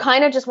 right? You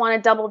kind of just want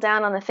to double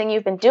down on the thing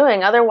you've been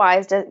doing.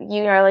 Otherwise,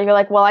 you're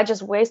like, well, I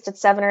just wasted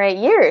 7 or 8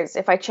 years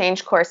if I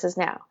change course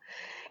now.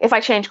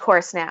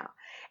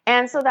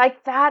 And so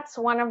that's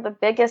one of the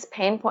biggest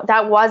pain point.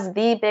 That was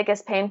the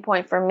biggest pain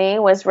point for me,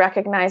 was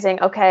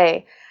recognizing,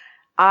 okay,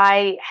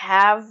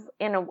 I've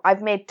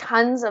made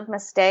tons of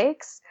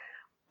mistakes,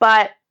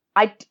 but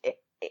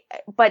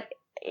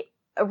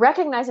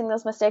recognizing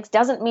those mistakes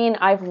doesn't mean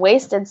I've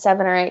wasted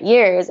 7 or 8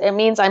 years. It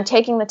means I'm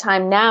taking the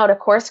time now to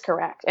course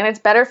correct. And it's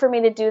better for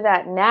me to do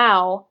that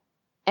now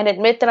and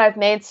admit that I've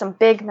made some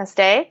big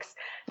mistakes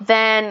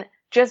than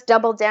just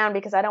double down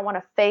because I don't want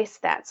to face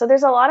that. So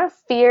there's a lot of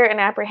fear and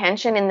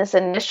apprehension in this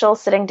initial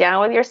sitting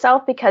down with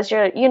yourself, because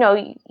a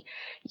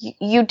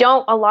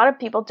lot of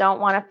people don't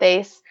want to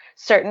face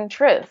certain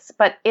truths,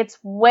 but it's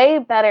way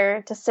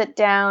better to sit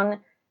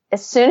down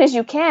as soon as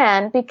you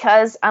can,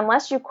 because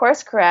unless you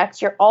course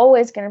correct, you're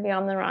always going to be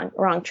on the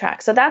wrong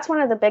track. So that's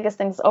one of the biggest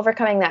things,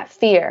 overcoming that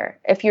fear.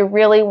 If you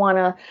really want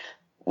to,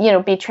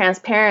 be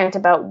transparent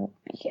about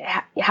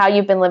how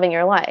you've been living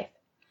your life.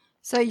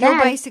 So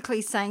you're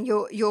basically saying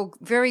you're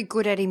very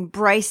good at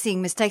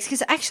embracing mistakes,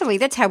 because actually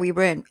that's how we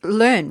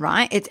learn,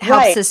 right? It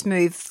helps us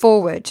move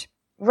forward.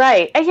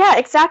 Right. Yeah,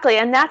 exactly.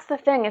 And that's the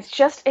thing. It's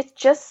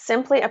just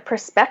simply a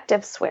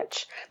perspective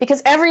switch,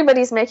 because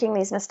everybody's making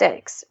these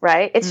mistakes,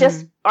 right? It's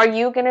just, are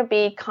you going to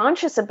be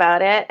conscious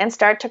about it and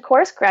start to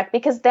course correct?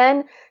 Because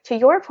then, to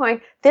your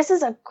point, this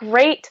is a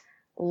great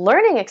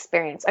learning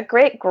experience, a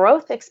great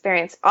growth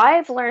experience.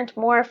 I've learned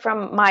more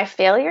from my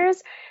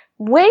failures,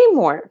 way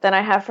more than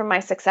I have from my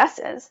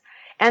successes.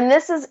 And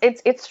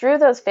it's through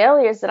those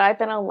failures that I've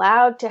been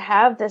allowed to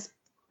have this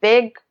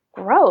big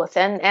growth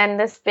and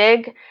this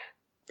big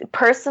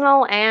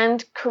personal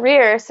and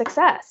career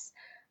success.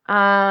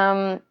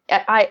 When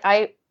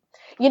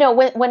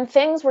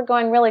things were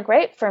going really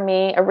great for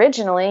me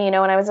originally,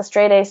 when I was a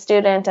straight A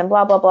student and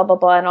blah, blah, blah, blah,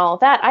 blah, and all of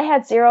that, I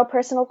had zero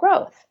personal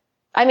growth.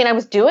 I mean, I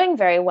was doing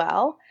very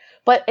well,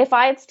 but if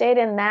I had stayed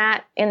in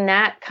that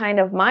kind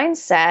of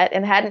mindset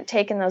and hadn't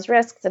taken those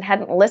risks and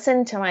hadn't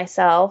listened to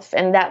myself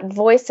and that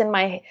voice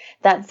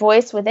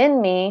within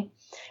me,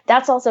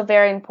 that's also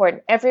very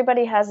important.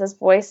 Everybody has this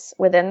voice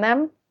within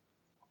them.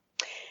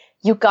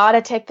 You got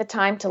to take the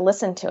time to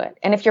listen to it.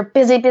 And if you're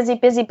busy,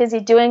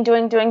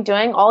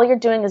 doing, all you're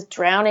doing is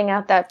drowning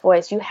out that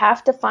voice. You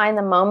have to find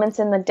the moments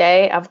in the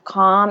day of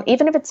calm,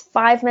 even if it's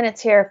 5 minutes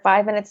here,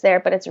 5 minutes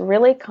there, but it's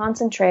really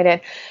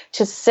concentrated,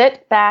 to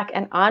sit back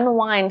and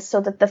unwind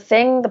so that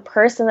the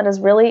person that is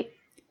really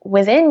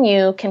within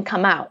you can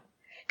come out,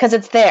 because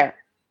it's there.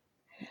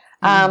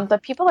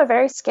 But people are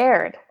very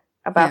scared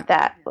about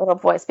that little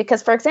voice,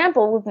 because, for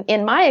example,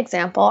 in my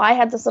example, I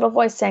had this little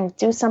voice saying,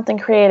 do something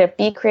creative,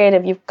 be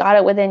creative, you've got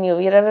it within you.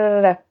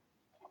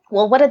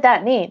 Well, what did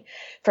that mean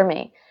for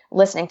me,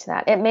 listening to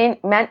that? It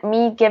meant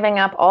me giving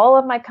up all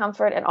of my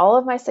comfort and all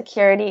of my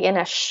security in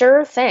a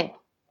sure thing,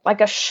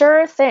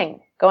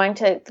 going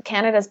to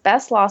Canada's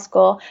best law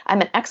school.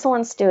 I'm an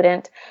excellent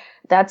student.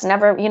 That's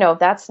never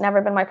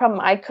been my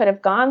problem. I could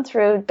have gone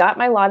through, got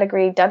my law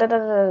degree,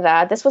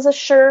 This was a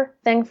sure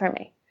thing for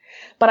me.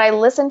 But I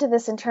listened to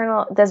this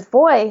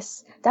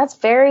voice. That's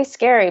very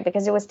scary,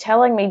 because it was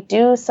telling me,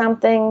 do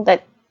something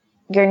that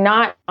you're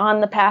not on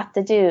the path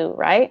to do,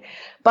 right?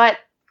 But,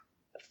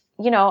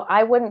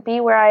 I wouldn't be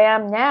where I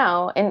am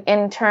now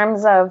in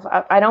terms of,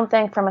 I don't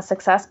think from a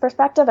success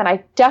perspective, and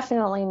I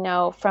definitely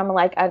know from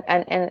like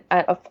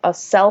a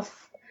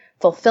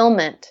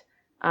self-fulfillment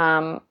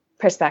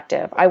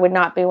perspective, I would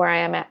not be where I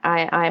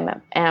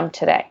am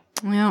today.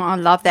 Well, I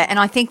love that. And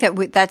I think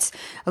that's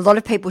a lot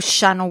of people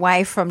shun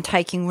away from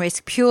taking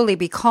risk purely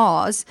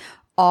because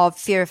of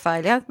fear of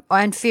failure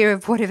and fear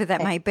of whatever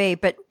that may be.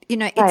 But,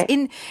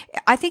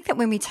 I think that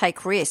when we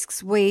take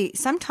risks, we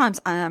sometimes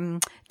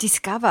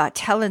discover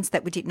talents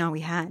that we didn't know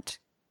we had.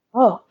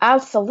 Oh,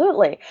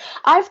 absolutely.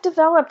 I've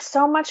developed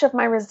so much of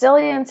my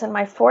resilience and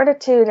my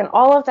fortitude and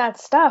all of that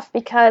stuff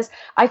because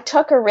I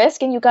took a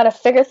risk, and you got to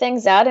figure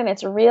things out, and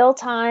it's real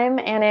time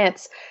and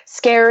it's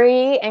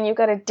scary and you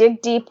got to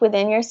dig deep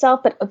within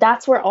yourself. But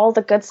that's where all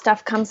the good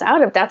stuff comes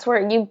out of. That's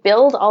where you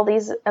build all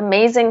these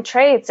amazing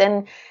traits,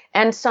 and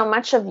so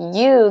much of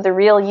you, the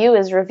real you,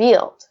 is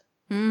revealed.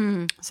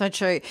 So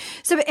true.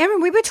 So,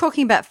 Erin, we were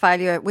talking about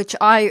failure, which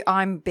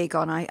I'm big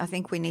on. I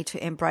think we need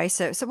to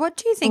embrace it. So what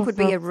do you think would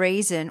be a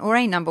reason or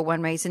a number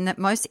one reason that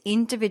most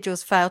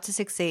individuals fail to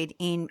succeed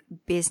in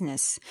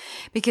business?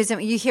 Because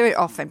you hear it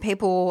often.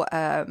 People,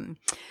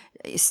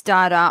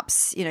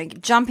 startups,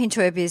 jump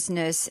into a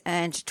business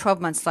and 12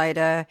 months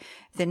later,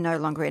 they're no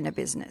longer in a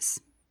business.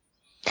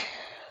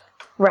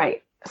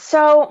 Right.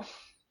 So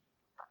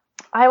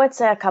I would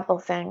say a couple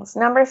things.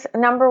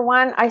 Number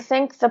one, I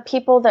think the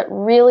people that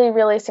really,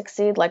 really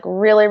succeed, like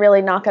really,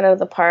 really knock it out of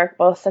the park,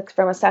 both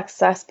from a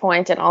success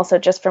point and also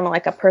just from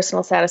like a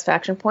personal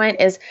satisfaction point,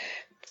 is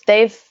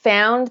they've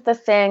found the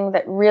thing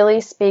that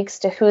really speaks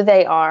to who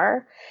they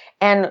are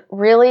and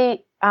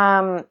really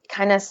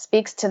kind of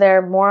speaks to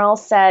their moral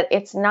set.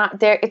 It's not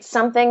there. It's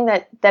something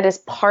that is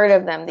part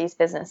of them, these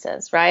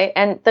businesses, right?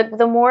 And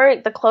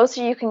the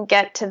closer you can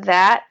get to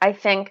that, I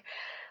think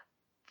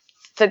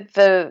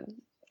the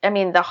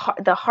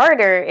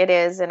harder it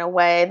is in a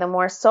way, the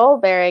more soul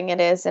bearing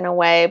it is in a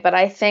way. But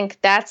I think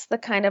that's the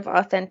kind of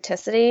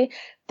authenticity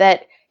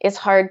that is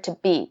hard to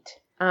beat.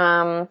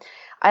 And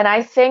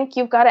I think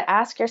you've got to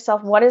ask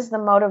yourself, what is the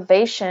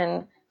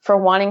motivation for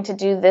wanting to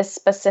do this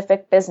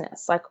specific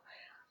business? Like,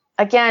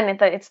 again,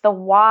 it's the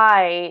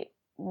why.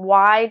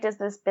 Why does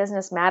this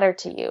business matter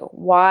to you?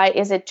 Why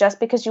is it just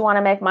because you want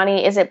to make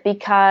money? Is it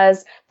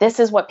because this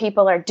is what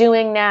people are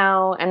doing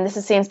now and this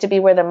seems to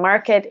be where the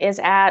market is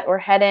at or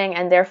heading,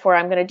 and therefore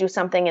I'm going to do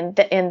something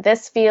in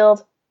this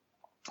field?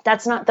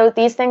 That's not,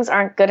 these things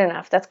aren't good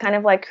enough. That's kind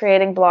of like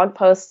creating blog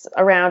posts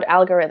around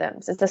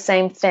algorithms. It's the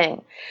same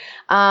thing.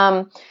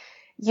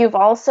 You've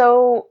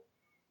also,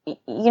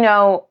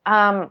 so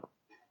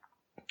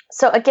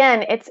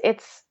again, it's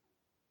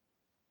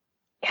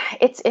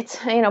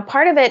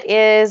part of it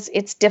is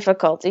it's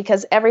difficult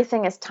because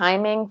everything is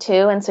timing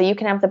too. And so you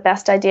can have the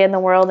best idea in the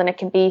world and it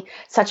can be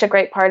such a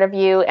great part of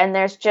you. And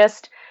there's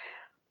just,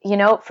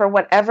 for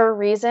whatever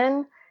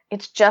reason,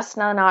 it's just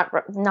not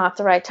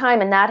the right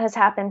time. And that has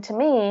happened to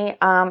me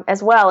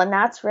as well. And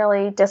that's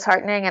really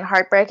disheartening and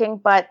heartbreaking.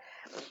 But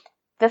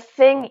the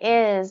thing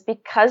is,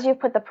 because you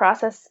put the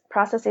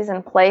processes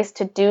in place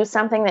to do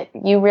something that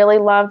you really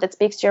love, that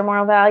speaks to your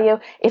moral value,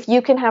 if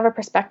you can have a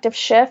perspective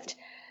shift,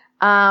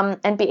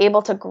 and be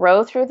able to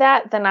grow through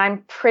that, then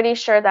I'm pretty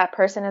sure that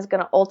person is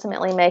going to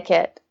ultimately make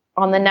it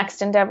on the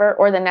next endeavor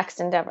or the next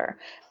endeavor.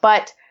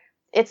 But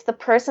it's the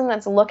person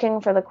that's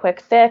looking for the quick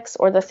fix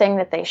or the thing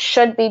that they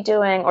should be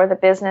doing or the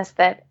business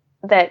that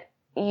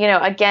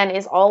again,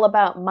 is all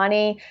about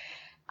money.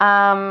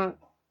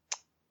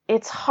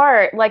 It's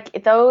hard.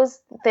 Like those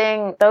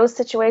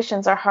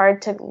situations are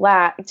hard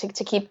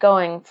to keep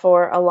going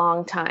for a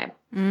long time.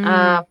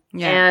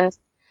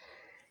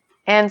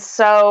 And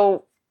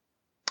so,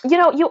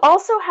 you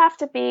also have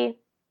to be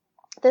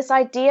this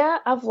idea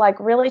of like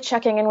really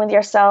checking in with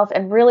yourself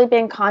and really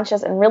being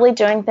conscious and really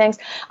doing things.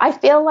 I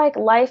feel like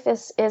life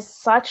is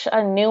such a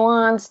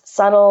nuanced,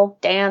 subtle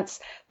dance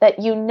that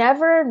you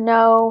never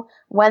know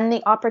when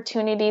the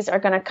opportunities are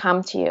going to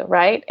come to you,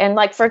 right? And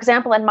like, for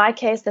example, in my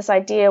case, this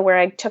idea where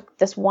I took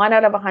this 1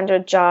 out of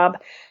 100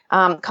 job,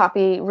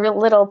 real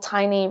little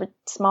tiny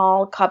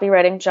small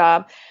copywriting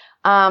job,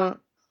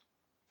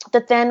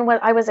 that then when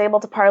I was able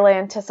to parlay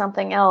into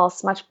something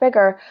else much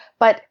bigger.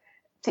 But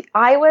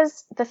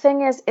the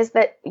thing is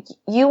that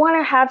you want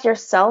to have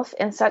yourself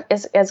in such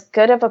as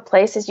good of a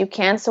place as you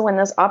can. So when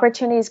those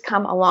opportunities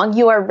come along,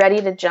 you are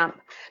ready to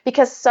jump,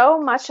 because so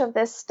much of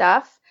this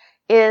stuff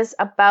is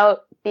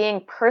about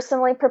being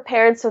personally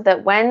prepared so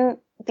that when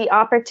the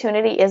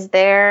opportunity is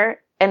there,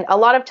 and a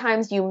lot of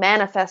times you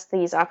manifest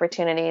these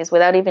opportunities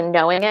without even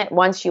knowing it.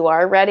 Once you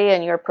are ready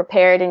and you're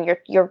prepared and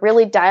you're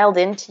really dialed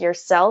into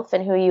yourself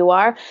and who you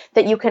are,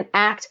 that you can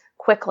act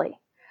quickly.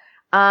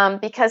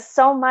 Because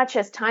so much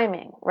is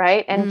timing,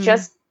 right? And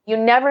just, you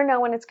never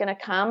know when it's going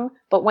to come,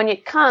 but when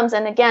it comes,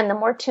 and again, the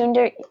more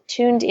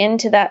tuned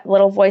into that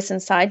little voice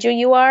inside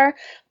you are,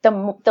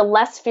 the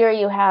less fear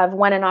you have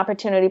when an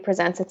opportunity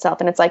presents itself.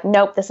 And it's like,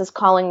 nope, this is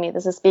calling me.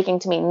 This is speaking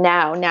to me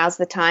now. Now's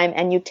the time.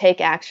 And you take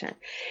action.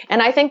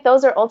 And I think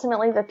those are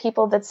ultimately the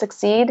people that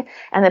succeed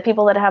and the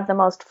people that have the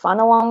most fun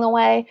along the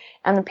way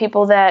and the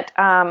people that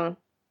are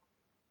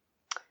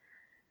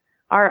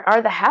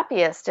the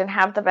happiest and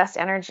have the best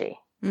energy.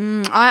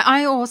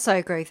 I also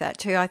agree with that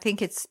too. I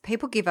think it's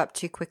people give up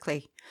too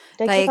quickly.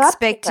 They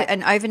expect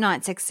an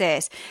overnight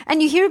success.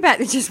 And you hear about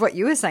just what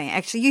you were saying,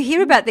 actually. You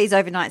hear about these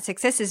overnight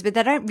successes, but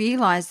they don't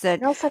realize that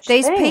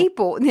these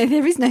people,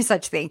 there is no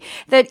such thing,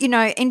 that,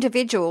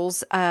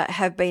 individuals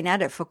have been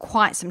at it for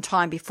quite some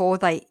time before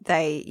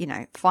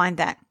they find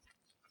that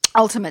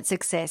ultimate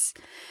success.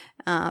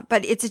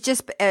 But it's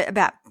just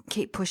about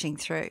keep pushing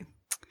through.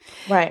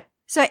 Right.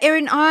 So,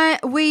 Erin,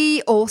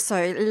 we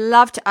also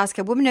love to ask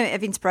a woman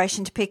of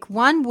inspiration to pick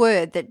one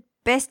word that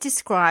best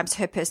describes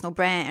her personal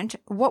brand.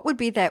 What would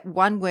be that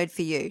one word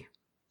for you?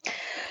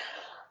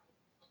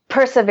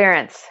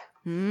 Perseverance.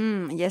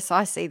 Yes,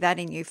 I see that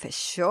in you for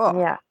sure.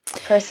 Yeah,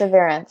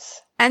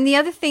 perseverance. And the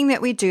other thing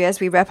that we do as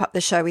we wrap up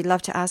the show, we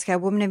love to ask our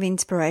woman of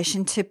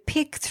inspiration to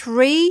pick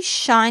 3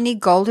 shiny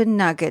golden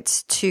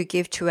nuggets to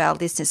give to our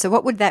listeners. So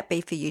what would that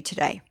be for you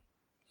today?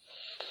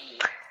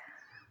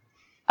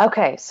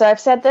 Okay, so I've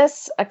said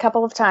this a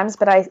couple of times,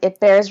 but it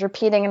bears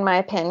repeating in my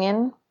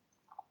opinion.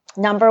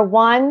 Number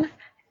 1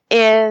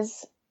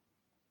 is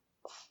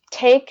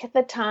take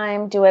the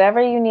time, do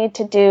whatever you need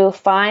to do,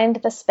 find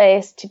the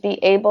space to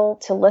be able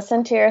to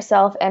listen to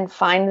yourself and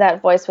find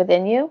that voice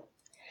within you,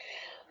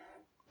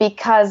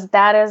 because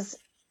that is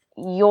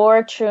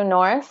your true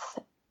north.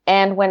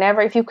 And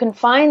if you can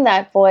find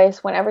that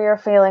voice, whenever you're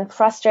feeling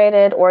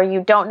frustrated or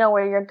you don't know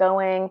where you're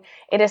going,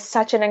 it is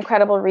such an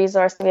incredible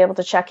resource to be able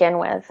to check in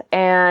with.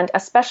 And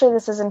especially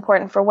this is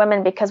important for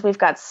women because we've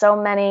got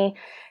so many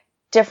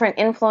different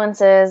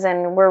influences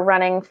and we're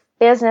running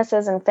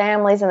businesses and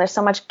families, and there's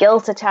so much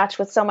guilt attached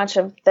with so much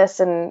of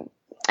this and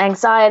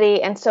anxiety.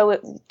 And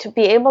so to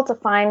be able to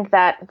find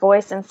that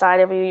voice inside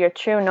of you, your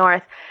true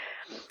north,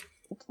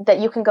 that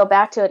you can go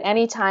back to at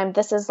any time,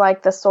 this is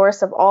like the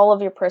source of all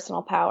of your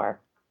personal power.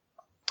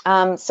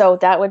 So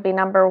that would be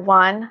number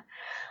 1.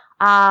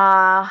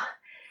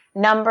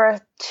 Number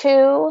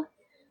 2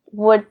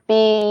 would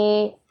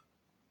be,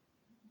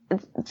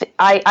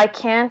 I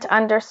can't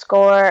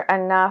underscore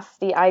enough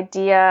the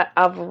idea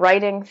of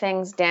writing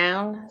things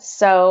down.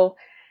 So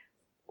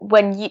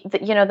when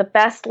the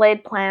best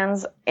laid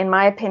plans, in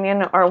my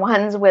opinion, are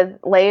ones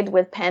laid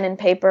with pen and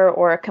paper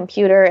or a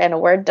computer and a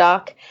Word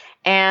doc,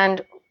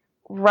 and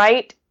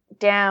write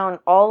down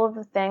all of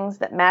the things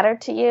that matter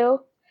to you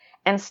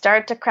and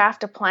start to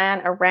craft a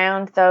plan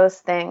around those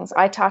things.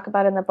 I talk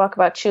about in the book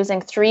about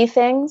choosing 3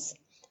 things,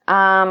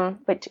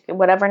 but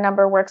whatever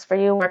number works for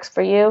you,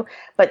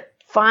 but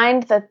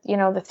find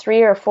the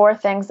 3 or 4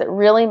 things that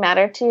really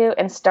matter to you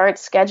and start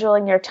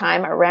scheduling your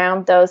time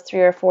around those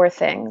 3 or 4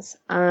 things.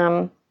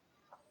 And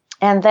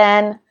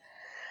then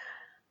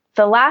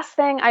the last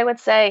thing I would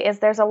say is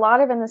there's a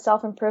lot in the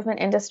self-improvement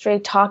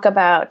industry talk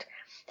about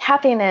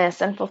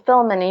happiness and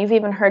fulfillment. And you've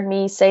even heard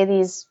me say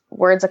these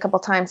words a couple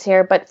times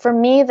here. But for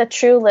me, the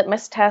true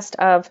litmus test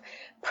of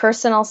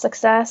personal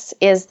success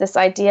is this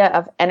idea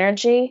of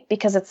energy,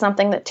 because it's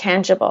something that's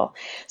tangible.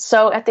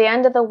 So at the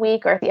end of the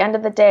week or at the end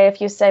of the day,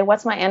 if you say,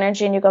 what's my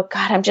energy? And you go,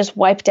 God, I'm just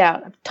wiped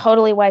out. I'm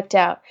totally wiped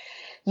out.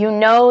 You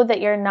know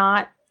that you're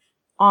not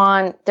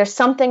on, there's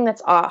something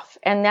that's off.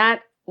 And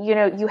that,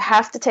 you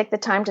have to take the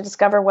time to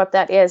discover what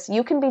that is.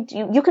 You can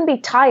be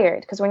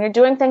tired, because when you're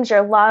doing things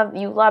you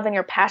love and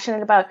you're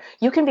passionate about,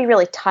 you can be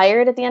really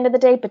tired at the end of the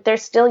day, but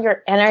there's still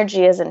your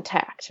energy is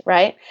intact,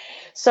 right?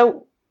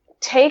 So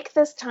take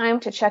this time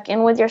to check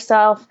in with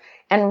yourself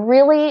and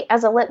really,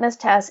 as a litmus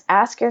test,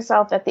 ask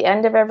yourself at the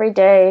end of every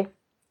day,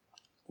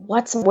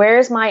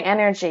 where's my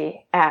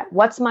energy at?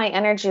 What's my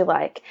energy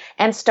like?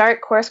 And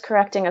start course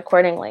correcting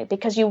accordingly,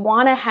 because you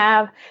want to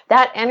have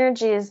that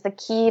energy is the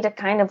key to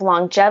kind of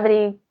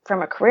longevity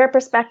from a career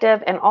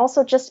perspective, and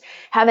also just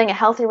having a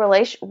healthy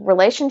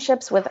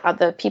relationships with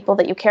the people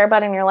that you care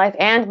about in your life,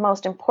 and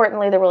most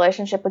importantly, the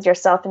relationship with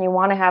yourself. And you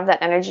want to have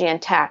that energy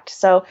intact.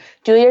 So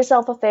do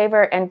yourself a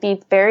favor and be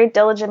very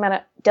diligent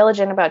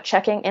about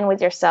checking in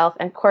with yourself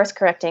and course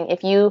correcting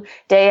if you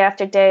day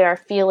after day are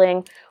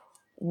feeling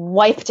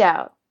wiped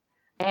out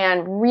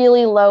and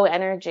really low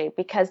energy,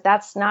 because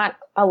that's not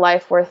a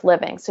life worth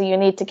living. So you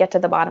need to get to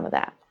the bottom of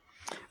that.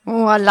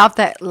 Oh, I love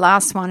that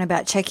last one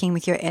about checking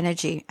with your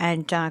energy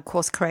and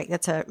course correct.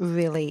 That's a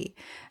really,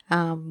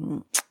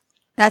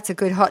 that's a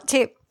good hot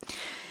tip.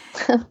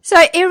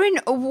 So, Erin,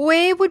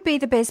 where would be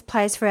the best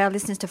place for our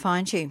listeners to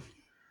find you?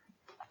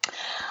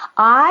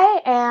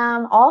 I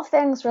am all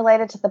things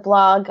related to the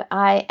blog.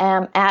 I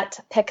am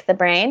at Pick the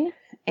Brain,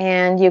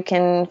 and you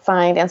can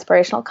find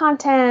inspirational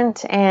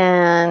content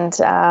and,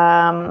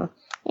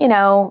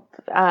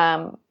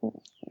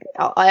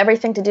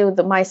 everything to do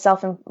with my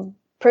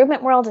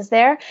self-improvement world is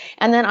there.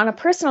 And then on a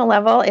personal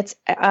level, it's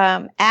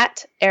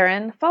at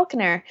Erin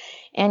Falconer,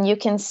 and you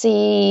can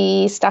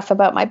see stuff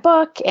about my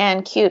book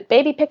and cute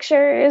baby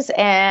pictures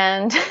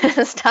and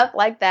stuff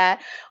like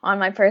that on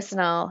my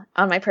personal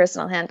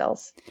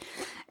handles.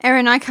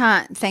 Erin, I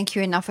can't thank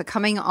you enough for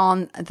coming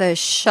on the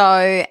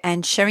show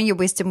and sharing your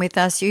wisdom with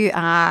us. You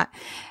are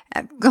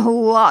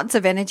lots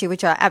of energy,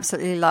 which I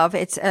absolutely love.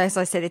 It's, as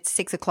I said, it's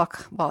 6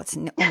 o'clock. Well, it's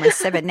almost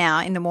 7 now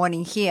in the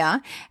morning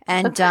here.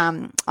 And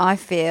I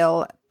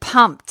feel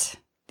pumped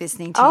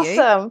listening to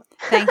you. Awesome.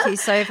 Thank you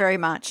so very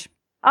much.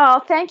 Oh,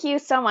 thank you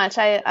so much.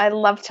 I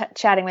love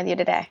chatting with you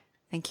today.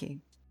 Thank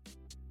you.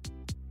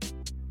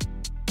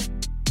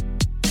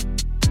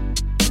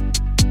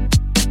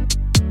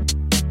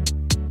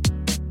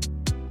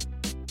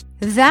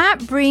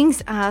 That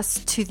brings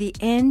us to the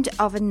end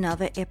of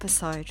another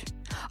episode.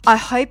 I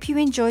hope you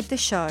enjoyed the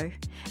show,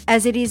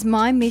 as it is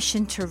my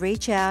mission to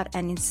reach out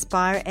and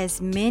inspire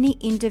as many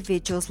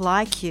individuals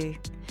like you.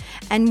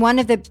 And one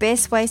of the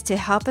best ways to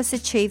help us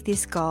achieve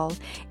this goal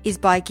is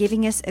by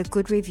giving us a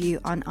good review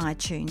on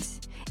iTunes.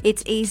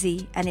 It's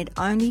easy and it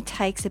only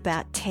takes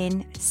about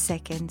 10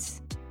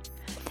 seconds.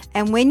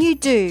 And when you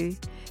do,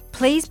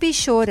 please be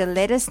sure to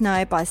let us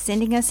know by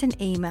sending us an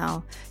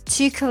email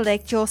to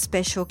collect your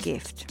special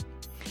gift,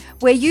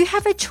 where you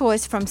have a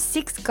choice from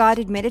 6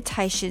 guided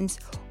meditations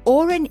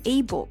or an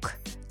ebook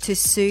to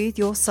soothe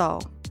your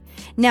soul.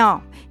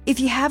 Now, if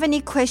you have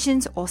any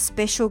questions or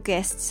special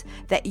guests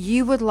that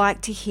you would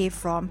like to hear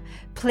from,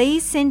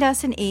 please send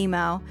us an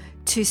email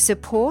to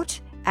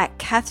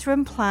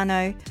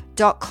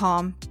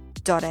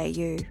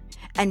support@catherineplano.com.au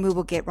and we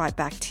will get right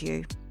back to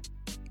you.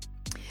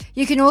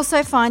 You can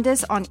also find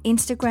us on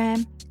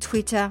Instagram,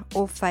 Twitter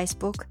or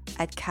Facebook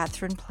at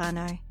Catherine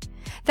Plano.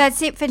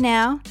 That's it for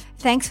now.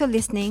 Thanks for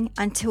listening.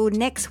 Until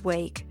next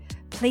week,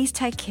 please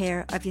take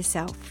care of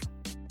yourself.